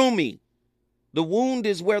Rumi. The wound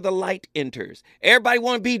is where the light enters. Everybody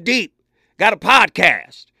want to be deep. Got a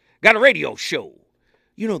podcast. Got a radio show.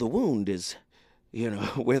 The wound is,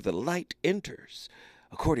 where the light enters,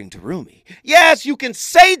 according to Rumi. Yes, you can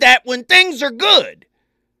say that when things are good.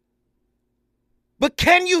 But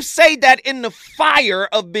can you say that in the fire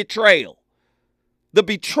of betrayal? The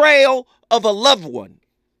betrayal of a loved one.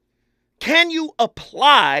 Can you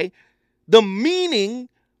apply the meaning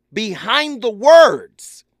behind the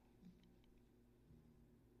words?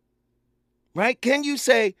 Right? Can you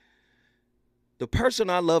say, the person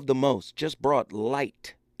I love the most just brought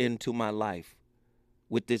light into my life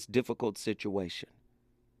with this difficult situation?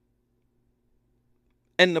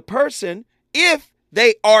 And the person, if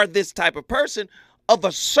they are this type of person of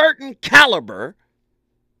a certain caliber,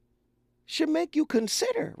 should make you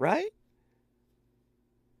consider, right?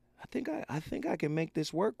 I think I can make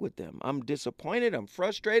this work with them. I'm disappointed. I'm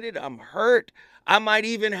frustrated. I'm hurt. I might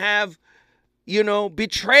even have,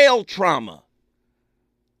 betrayal trauma.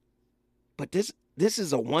 But this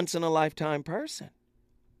is a once in a lifetime person.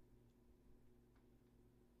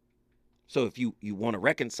 So if you want to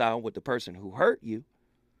reconcile with the person who hurt you,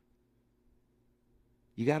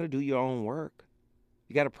 you got to do your own work.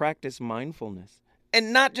 You got to practice mindfulness.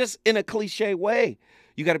 And not just in a cliche way.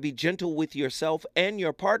 You got to be gentle with yourself and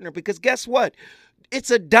your partner, because guess what?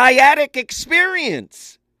 It's a dyadic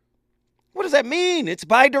experience. What does that mean? It's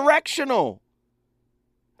bidirectional.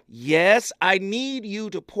 Yes, I need you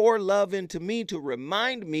to pour love into me to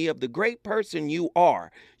remind me of the great person you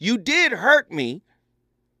are. You did hurt me,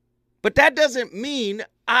 but that doesn't mean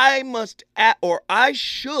I must or I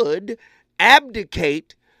should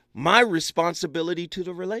abdicate my responsibility to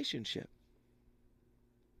the relationship.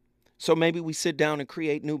 So maybe we sit down and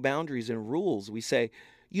create new boundaries and rules. We say,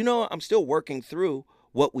 I'm still working through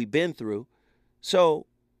what we've been through. So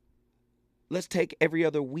let's take every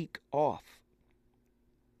other week off,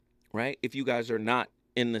 right? If you guys are not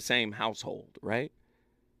in the same household, right?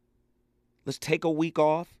 Let's take a week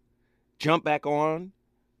off, jump back on,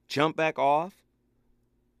 jump back off.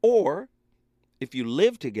 Or if you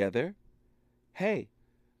live together, hey,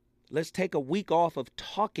 let's take a week off of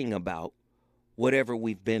talking about whatever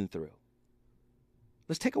we've been through.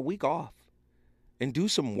 Let's take a week off and do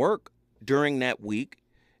some work during that week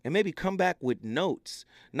and maybe come back with notes,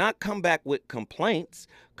 not come back with complaints,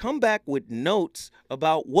 come back with notes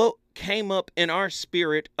about what came up in our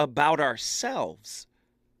spirit about ourselves.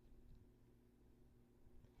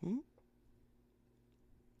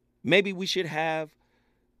 Maybe we should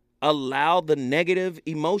allow the negative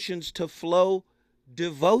emotions to flow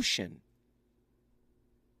devotion.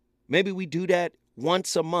 Maybe we do that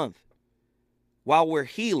once a month while we're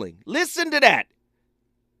healing. Listen to that.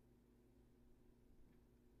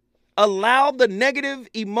 Allow the negative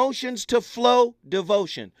emotions to flow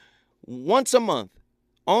devotion. Once a month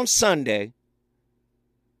on Sunday,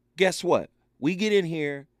 guess what? We get in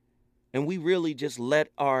here and we really just let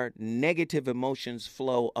our negative emotions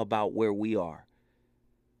flow about where we are.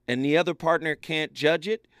 And the other partner can't judge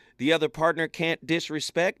it. The other partner can't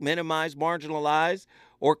disrespect, minimize, marginalize,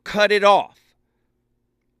 or cut it off.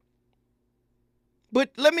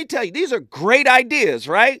 But let me tell you, these are great ideas,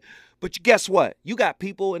 right? But guess what? You got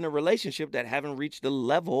people in a relationship that haven't reached the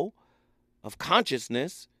level of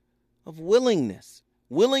consciousness, of willingness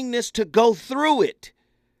to go through it.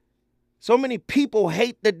 So many people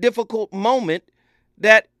hate the difficult moment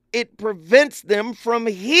that it prevents them from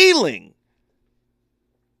healing.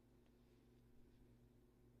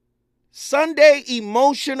 Sunday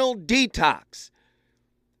emotional detox.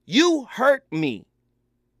 You hurt me.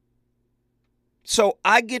 So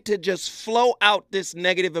I get to just flow out this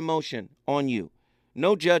negative emotion on you.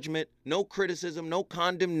 No judgment, no criticism, no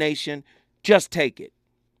condemnation. Just take it.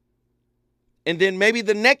 And then maybe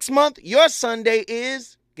the next month, your Sunday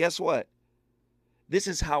is, guess what? This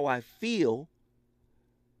is how I feel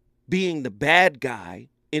being the bad guy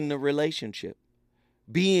in the relationship,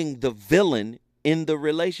 being the villain in the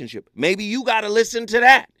relationship. Maybe you got to listen to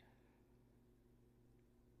that.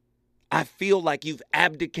 I feel like you've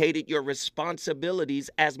abdicated your responsibilities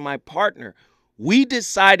as my partner. We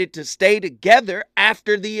decided to stay together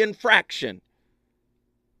after the infraction.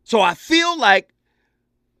 So I feel like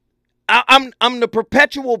I'm the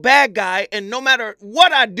perpetual bad guy, and no matter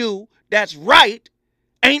what I do that's right,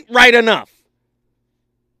 ain't right enough.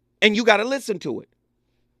 And you got to listen to it.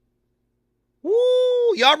 Woo,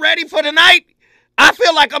 y'all ready for tonight? I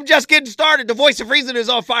feel like I'm just getting started. The voice of reason is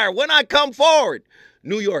on fire. When I come forward,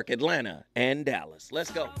 New York, Atlanta, and Dallas.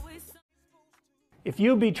 Let's go. If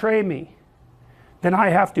you betray me, then I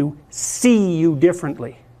have to see you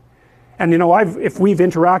differently. And you know, if we've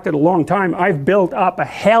interacted a long time, I've built up a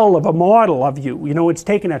hell of a model of you. You know, it's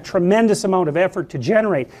taken a tremendous amount of effort to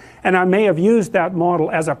generate. And I may have used that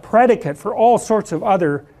model as a predicate for all sorts of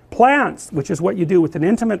other plans, which is what you do with an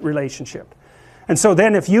intimate relationship. And so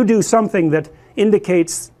then if you do something that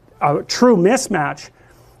indicates a true mismatch,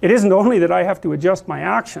 it isn't only that I have to adjust my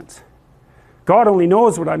actions. God only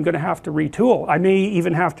knows what I'm going to have to retool. I may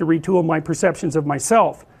even have to retool my perceptions of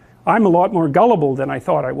myself. I'm a lot more gullible than I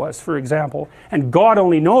thought I was, for example, and God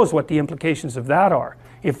only knows what the implications of that are.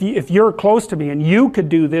 If you're close to me and you could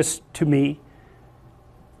do this to me,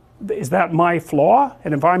 is that my flaw?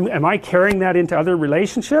 And am I carrying that into other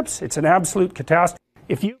relationships? It's an absolute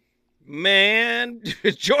catastrophe. Man,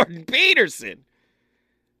 Jordan Peterson,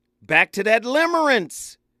 back to that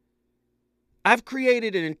limerence. I've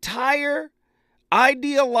created an entire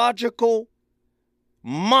ideological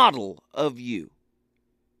model of you.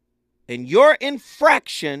 And your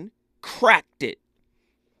infraction cracked it.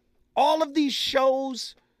 All of these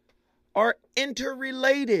shows are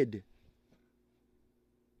interrelated.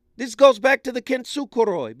 This goes back to the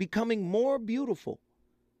kintsukuroi, becoming more beautiful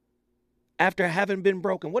after having been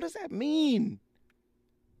broken. What does that mean?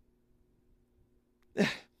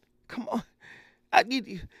 Come on. I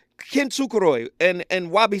need kintsukuroi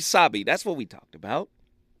and wabi-sabi. That's what we talked about.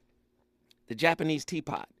 The Japanese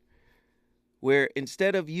teapot, where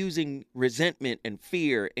instead of using resentment and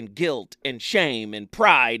fear and guilt and shame and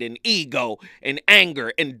pride and ego and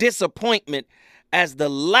anger and disappointment as the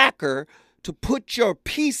lacquer to put your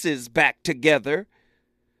pieces back together,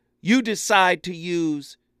 you decide to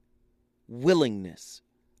use willingness,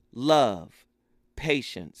 love,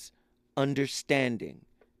 patience, understanding,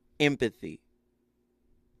 empathy,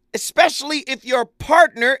 especially if your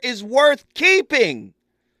partner is worth keeping.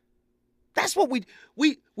 That's what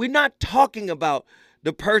we're not talking about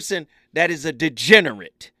the person that is a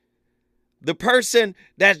degenerate, the person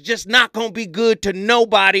that's just not going to be good to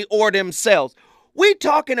nobody or themselves. We're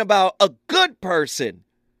talking about a good person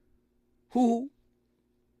who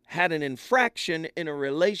had an infraction in a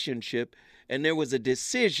relationship and there was a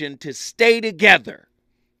decision to stay together.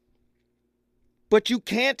 But you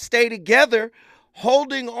can't stay together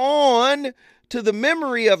holding on to the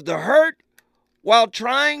memory of the hurt while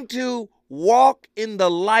trying to walk in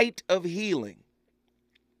the light of healing.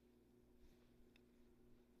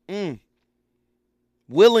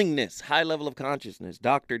 Willingness, high level of consciousness.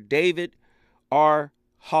 Dr. David R.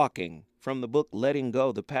 Hawking, from the book Letting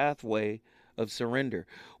Go, The Pathway of Surrender.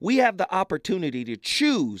 We have the opportunity to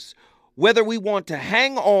choose whether we want to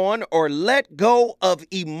hang on or let go of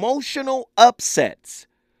emotional upsets.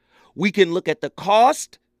 We can look at the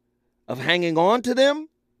cost of hanging on to them.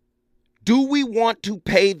 Do we want to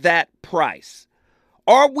pay that price?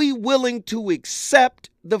 Are we willing to accept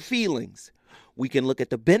the feelings? We can look at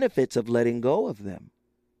the benefits of letting go of them.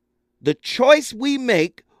 The choice we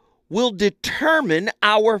make will determine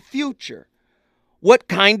our future. What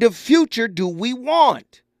kind of future do we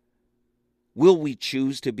want? Will we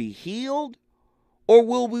choose to be healed, or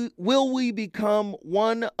will we become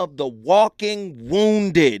one of the walking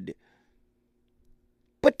wounded?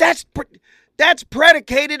 But that's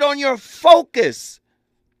predicated on your focus.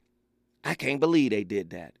 I can't believe they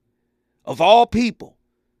did that. Of all people,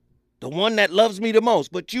 the one that loves me the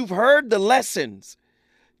most. But you've heard the lessons.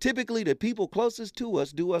 Typically, the people closest to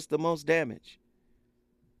us do us the most damage.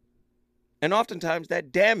 And oftentimes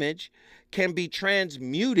that damage can be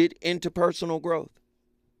transmuted into personal growth.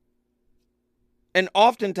 And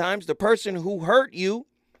oftentimes the person who hurt you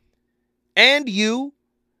and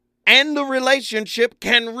the relationship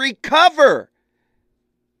can recover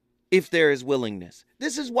if there is willingness.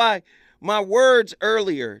 This is why my words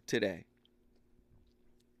earlier today,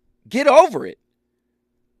 get over it.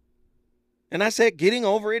 And I said getting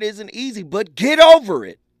over it isn't easy, but get over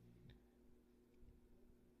it.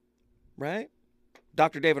 Right?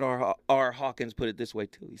 Dr. David R. Hawkins put it this way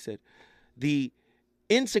too. He said, the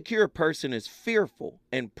insecure person is fearful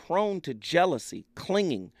and prone to jealousy,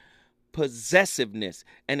 clinging, possessiveness,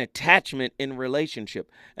 and attachment in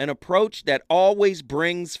relationship, an approach that always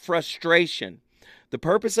brings frustration. The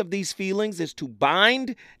purpose of these feelings is to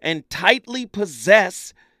bind and tightly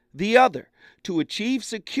possess the other, to achieve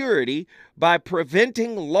security by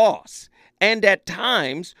preventing loss, and at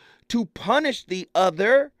times to punish the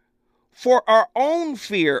other for our own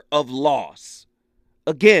fear of loss.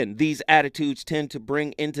 Again, these attitudes tend to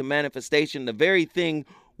bring into manifestation the very thing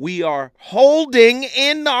we are holding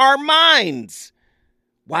in our minds.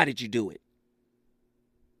 Why did you do it?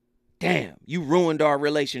 Damn, you ruined our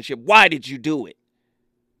relationship. Why did you do it?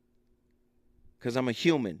 Because I'm a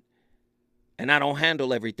human and I don't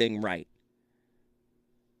handle everything right,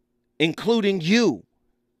 including you.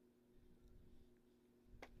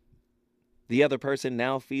 The other person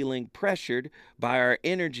now feeling pressured by our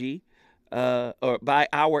energy or by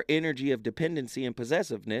our energy of dependency and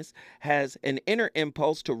possessiveness has an inner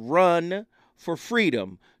impulse to run for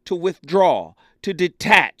freedom, to withdraw, to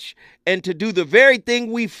detach, and to do the very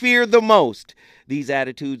thing we fear the most. These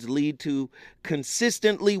attitudes lead to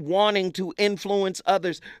consistently wanting to influence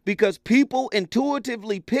others because people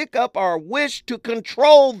intuitively pick up our wish to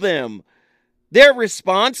control them. Their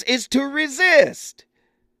response is to resist.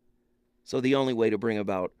 So the only way to bring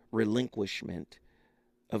about relinquishment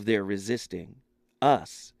of their resisting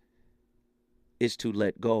us is to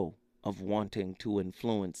let go of wanting to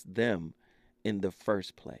influence them in the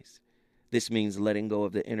first place. This means letting go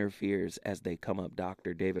of the inner fears as they come up.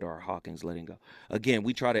 Dr. David R. Hawkins, letting go. Again,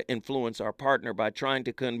 we try to influence our partner by trying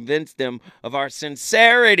to convince them of our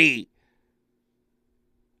sincerity.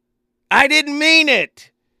 I didn't mean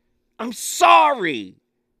it. I'm sorry.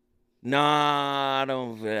 Nah, I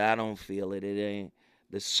don't feel it. It ain't.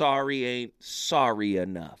 The sorry ain't sorry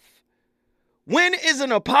enough. When is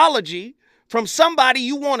an apology from somebody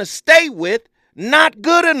you want to stay with not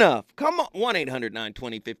good enough? Come on,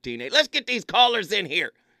 1-800-920-1580. Let's get these callers in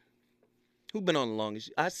here. Who been on the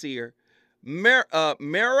longest? I see her.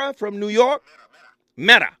 Mara from New York.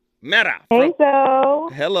 Mera. Hey, Zoe.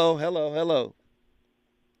 Hello.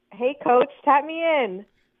 Hey, Coach. Tap me in.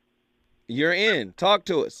 You're in. Talk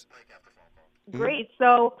to us. Great.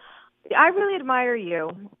 So I really admire you.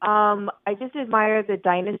 I just admire the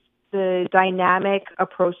dynamic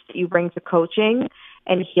approach that you bring to coaching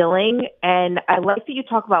and healing. And I like that you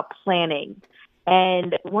talk about planning.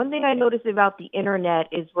 And one thing I noticed about the internet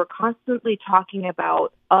is we're constantly talking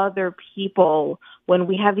about other people when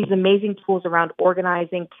we have these amazing tools around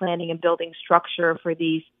organizing, planning, and building structure for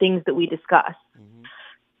these things that we discuss. Mm-hmm.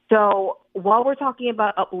 So while we're talking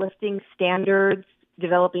about uplifting standards,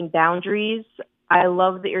 developing boundaries, I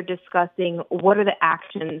love that you're discussing what are the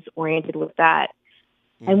actions oriented with that.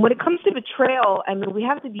 Mm-hmm. And when it comes to betrayal, I mean, we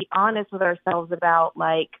have to be honest with ourselves about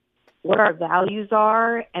like what our values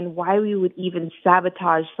are and why we would even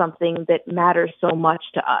sabotage something that matters so much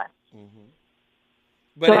to us.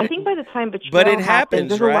 Mm-hmm. So I think by the time betrayal happens,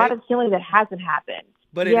 there's right? a lot of healing that hasn't happened.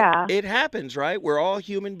 But it happens, right? We're all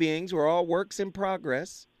human beings. We're all works in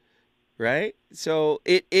progress. right? So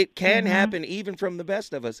it can happen even from the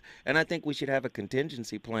best of us. And I think we should have a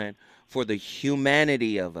contingency plan for the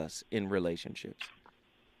humanity of us in relationships.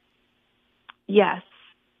 Yes,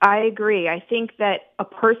 I agree. I think that a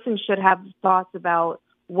person should have thoughts about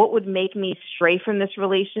what would make me stray from this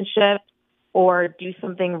relationship or do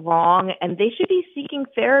something wrong. And they should be seeking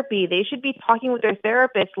therapy. They should be talking with their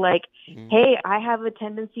therapist like, hey, I have a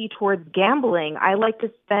tendency towards gambling. I like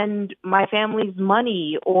to spend my family's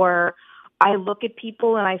money, or I look at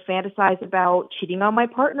people and I fantasize about cheating on my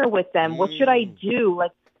partner with them. What should I do?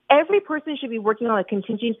 Like, every person should be working on a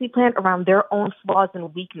contingency plan around their own flaws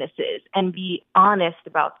and weaknesses and be honest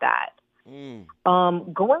about that.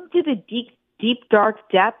 Going to the deep,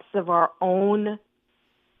 dark depths of our own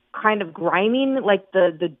kind of griming, like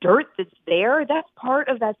the dirt that's there, that's part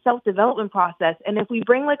of that self-development process. And if we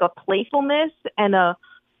bring like a playfulness and a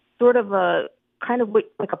sort of a kind of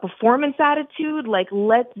like a performance attitude, like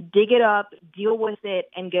let's dig it up, deal with it,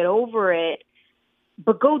 and get over it,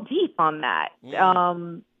 but go deep on that.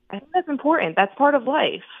 I think that's important. That's part of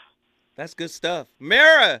life. That's good stuff.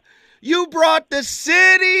 Mara, you brought the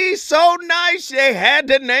city so nice they had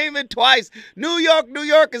to name it twice. New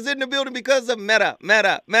York is in the building because of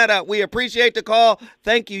Meta. We appreciate the call.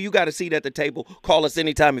 Thank you. You got a seat at the table. Call us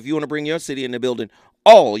anytime if you want to bring your city in the building.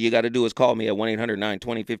 All you got to do is call me at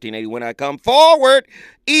 1-800-920-1580. When I come forward,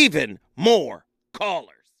 even more callers.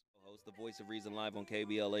 Host the Voice of Reason live on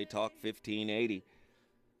KBLA Talk 1580.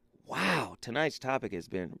 Wow, tonight's topic has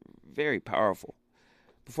been very powerful.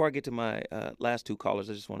 Before I get to my last two callers,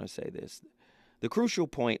 I just want to say this. The crucial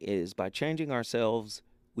point is, by changing ourselves,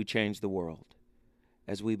 we change the world.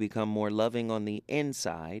 As we become more loving on the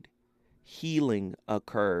inside, healing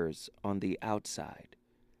occurs on the outside.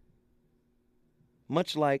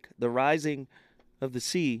 Much like the rising of the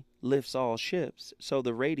sea lifts all ships, so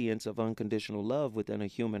the radiance of unconditional love within a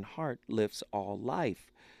human heart lifts all life.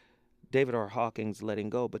 David R. Hawking's Letting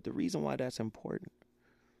Go. But the reason why that's important,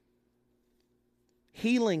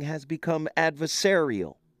 healing has become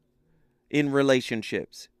adversarial in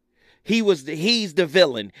relationships. He's the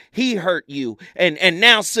villain. He hurt you. And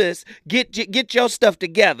now, sis, get your stuff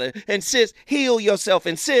together. And sis, heal yourself.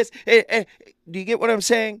 And sis, do you get what I'm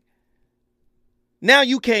saying? Now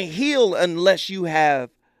you can't heal unless you have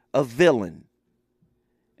a villain.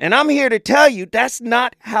 And I'm here to tell you that's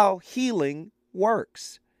not how healing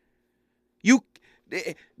works.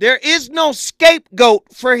 There is no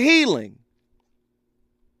scapegoat for healing.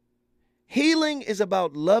 Healing is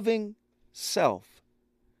about loving self,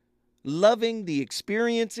 loving the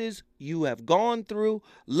experiences you have gone through,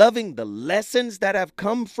 loving the lessons that have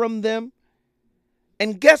come from them.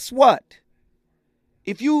 And guess what?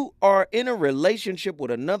 If you are in a relationship with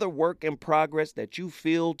another work in progress that you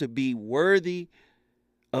feel to be worthy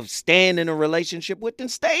of staying in a relationship with, then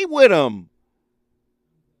stay with them.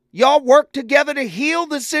 Y'all work together to heal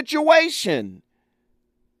the situation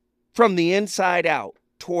from the inside out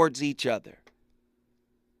towards each other.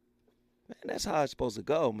 Man, that's how it's supposed to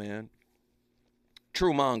go, man.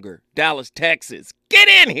 Truemonger, Dallas, Texas. Get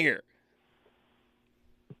in here.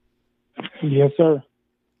 Yes, sir.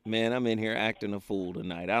 Man, I'm in here acting a fool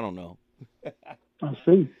tonight. I don't know. I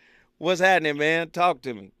see. What's happening, man? Talk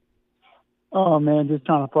to me. Oh, man, just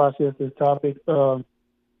trying to process this topic.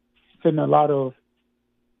 Hitting a lot of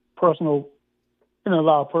personal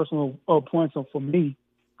points for me,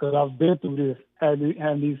 because I've been through this, had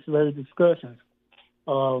these very discussions.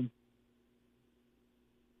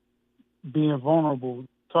 Being vulnerable,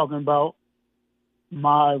 talking about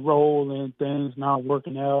my role in things not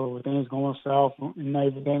working out or things going south and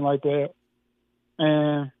everything like that.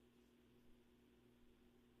 And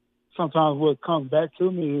sometimes what comes back to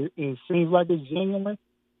me, it seems like it's genuine,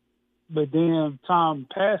 but then time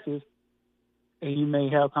passes and you may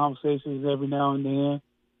have conversations every now and then,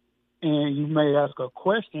 and you may ask a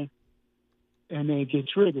question and then get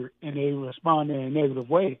triggered and they respond in a negative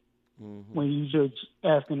way. When you just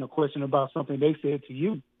asking a question about something they said to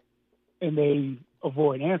you and they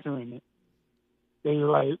avoid answering it.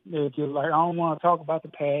 They're just like, I don't want to talk about the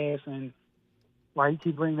past and why you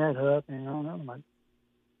keep bringing that up. And I don't know, I'm like,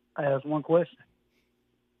 I asked one question.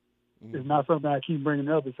 It's not something I keep bringing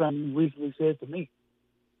up. It's something you recently said to me.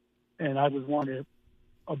 And I just wanted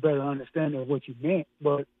a better understanding of what you meant.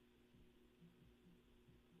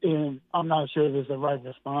 And I'm not sure if it's the right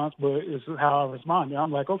response, but it's how I responded.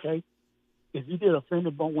 I'm like, okay, if you get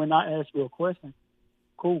offended but when I ask you a question,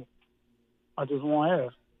 cool. I just want to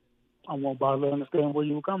ask. I won't bother to understand where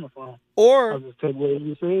you were coming from. Or I'll just take what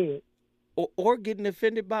you said. Or getting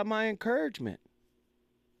offended by my encouragement.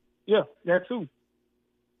 Yeah, that too.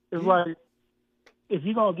 It's like, if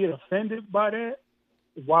you're going to get offended by that,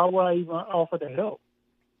 why would I even offer to help?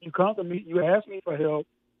 You come to me, you ask me for help.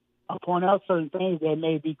 I point out certain things that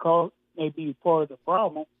may be part of the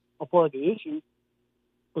problem or part of the issue,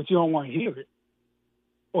 but you don't want to hear it,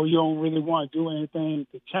 or you don't really want to do anything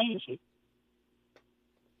to change it.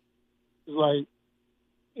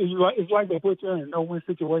 It's like they put you in a no-win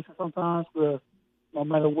situation sometimes, because no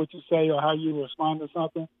matter what you say or how you respond to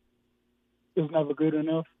something, it's never good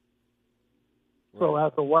enough. Right. So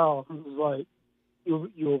after a while, it's like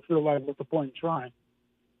you'll feel like, what's the point in trying?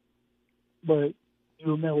 But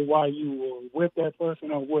you remember why you were with that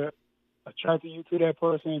person, or what attracted you to that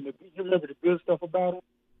person. You remember the good stuff about it.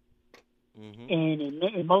 Mm-hmm. And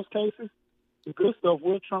in most cases, the good stuff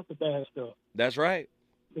will trump the bad stuff. That's right.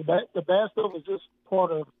 The bad stuff is just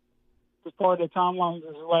part of the timeline.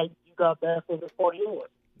 It's like you got bad stuff as part of yours.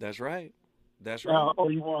 That's right. That's now, right.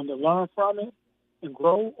 Are you going to learn from it and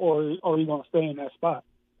grow, or are you going to stay in that spot?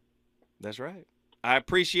 That's right. I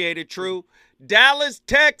appreciate it, True. Dallas,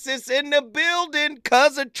 Texas in the building,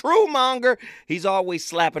 cousin Truemonger. He's always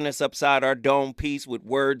slapping us upside our dome piece with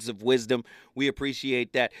words of wisdom. We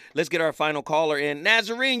appreciate that. Let's get our final caller in.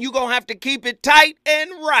 Nazarene, you going to have to keep it tight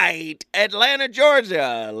and right. Atlanta,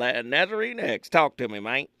 Georgia. Nazarene X, talk to me,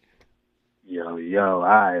 man. Yo, all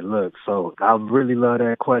right, look, so I really love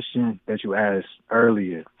that question that you asked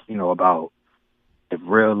earlier, about if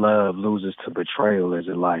real love loses to betrayal, is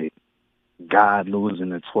it like God losing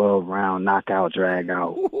the 12-round knockout,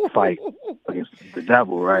 drag-out fight against the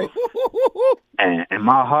devil, right? And in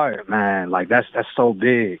my heart, man, like that's so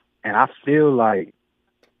big. And I feel like,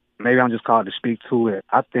 maybe I'm just called to speak to it,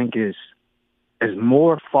 I think it's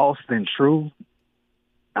more false than true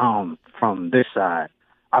from this side.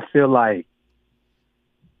 I feel like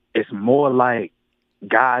it's more like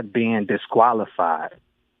God being disqualified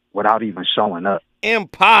without even showing up.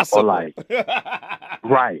 Impossible. Or like,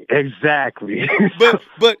 right, exactly.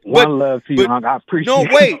 But one love to you, Hunk. I appreciate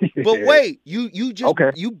it. Wait.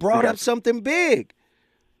 You brought up something big.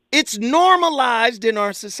 It's normalized in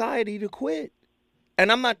our society to quit.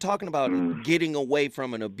 And I'm not talking about getting away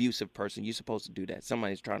from an abusive person. You're supposed to do that.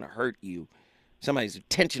 Somebody's trying to hurt you. Somebody's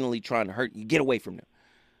intentionally trying to hurt you. Get away from them.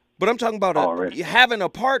 But I'm talking about having a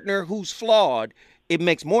partner who's flawed. It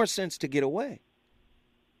makes more sense to get away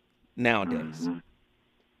nowadays.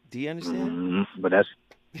 Do you understand? But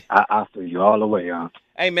I feel you all the way,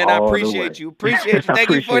 Hey, man, I appreciate you. Appreciate you. Thank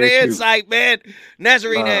you for the insight, man.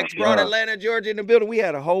 Nazarene X brought Atlanta, Georgia in the building. We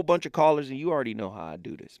had a whole bunch of callers, and you already know how I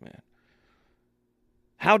do this, man.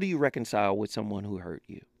 How do you reconcile with someone who hurt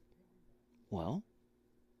you? Well,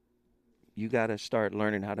 you got to start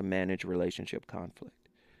learning how to manage relationship conflict.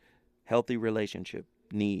 Healthy relationship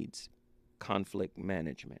needs conflict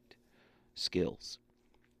management skills.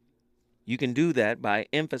 You can do that by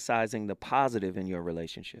emphasizing the positive in your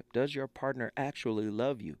relationship. Does your partner actually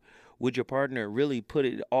love you? Would your partner really put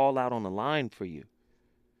it all out on the line for you?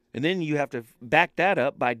 And then you have to back that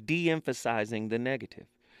up by de-emphasizing the negative.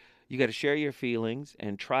 You got to share your feelings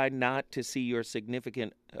and try not to see your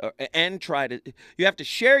significant you have to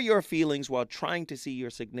share your feelings while trying to see your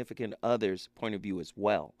significant other's point of view as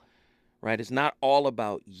well. Right? It's not all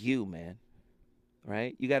about you, man.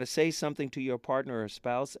 Right? You got to say something to your partner or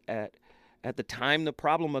spouse at the time the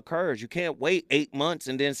problem occurs. You can't wait 8 months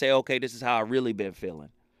and then say, okay, this is how I really been feeling.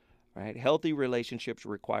 Right? Healthy relationships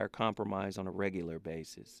require compromise on a regular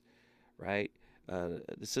basis. Right? The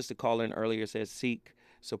sister called in earlier says seek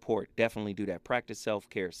support. Definitely do that. Practice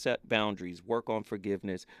self-care. Set boundaries. Work on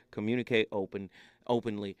forgiveness. Communicate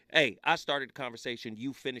openly. Hey, I started the conversation.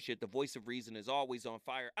 You finish it. The voice of reason is always on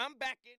fire. I'm back in.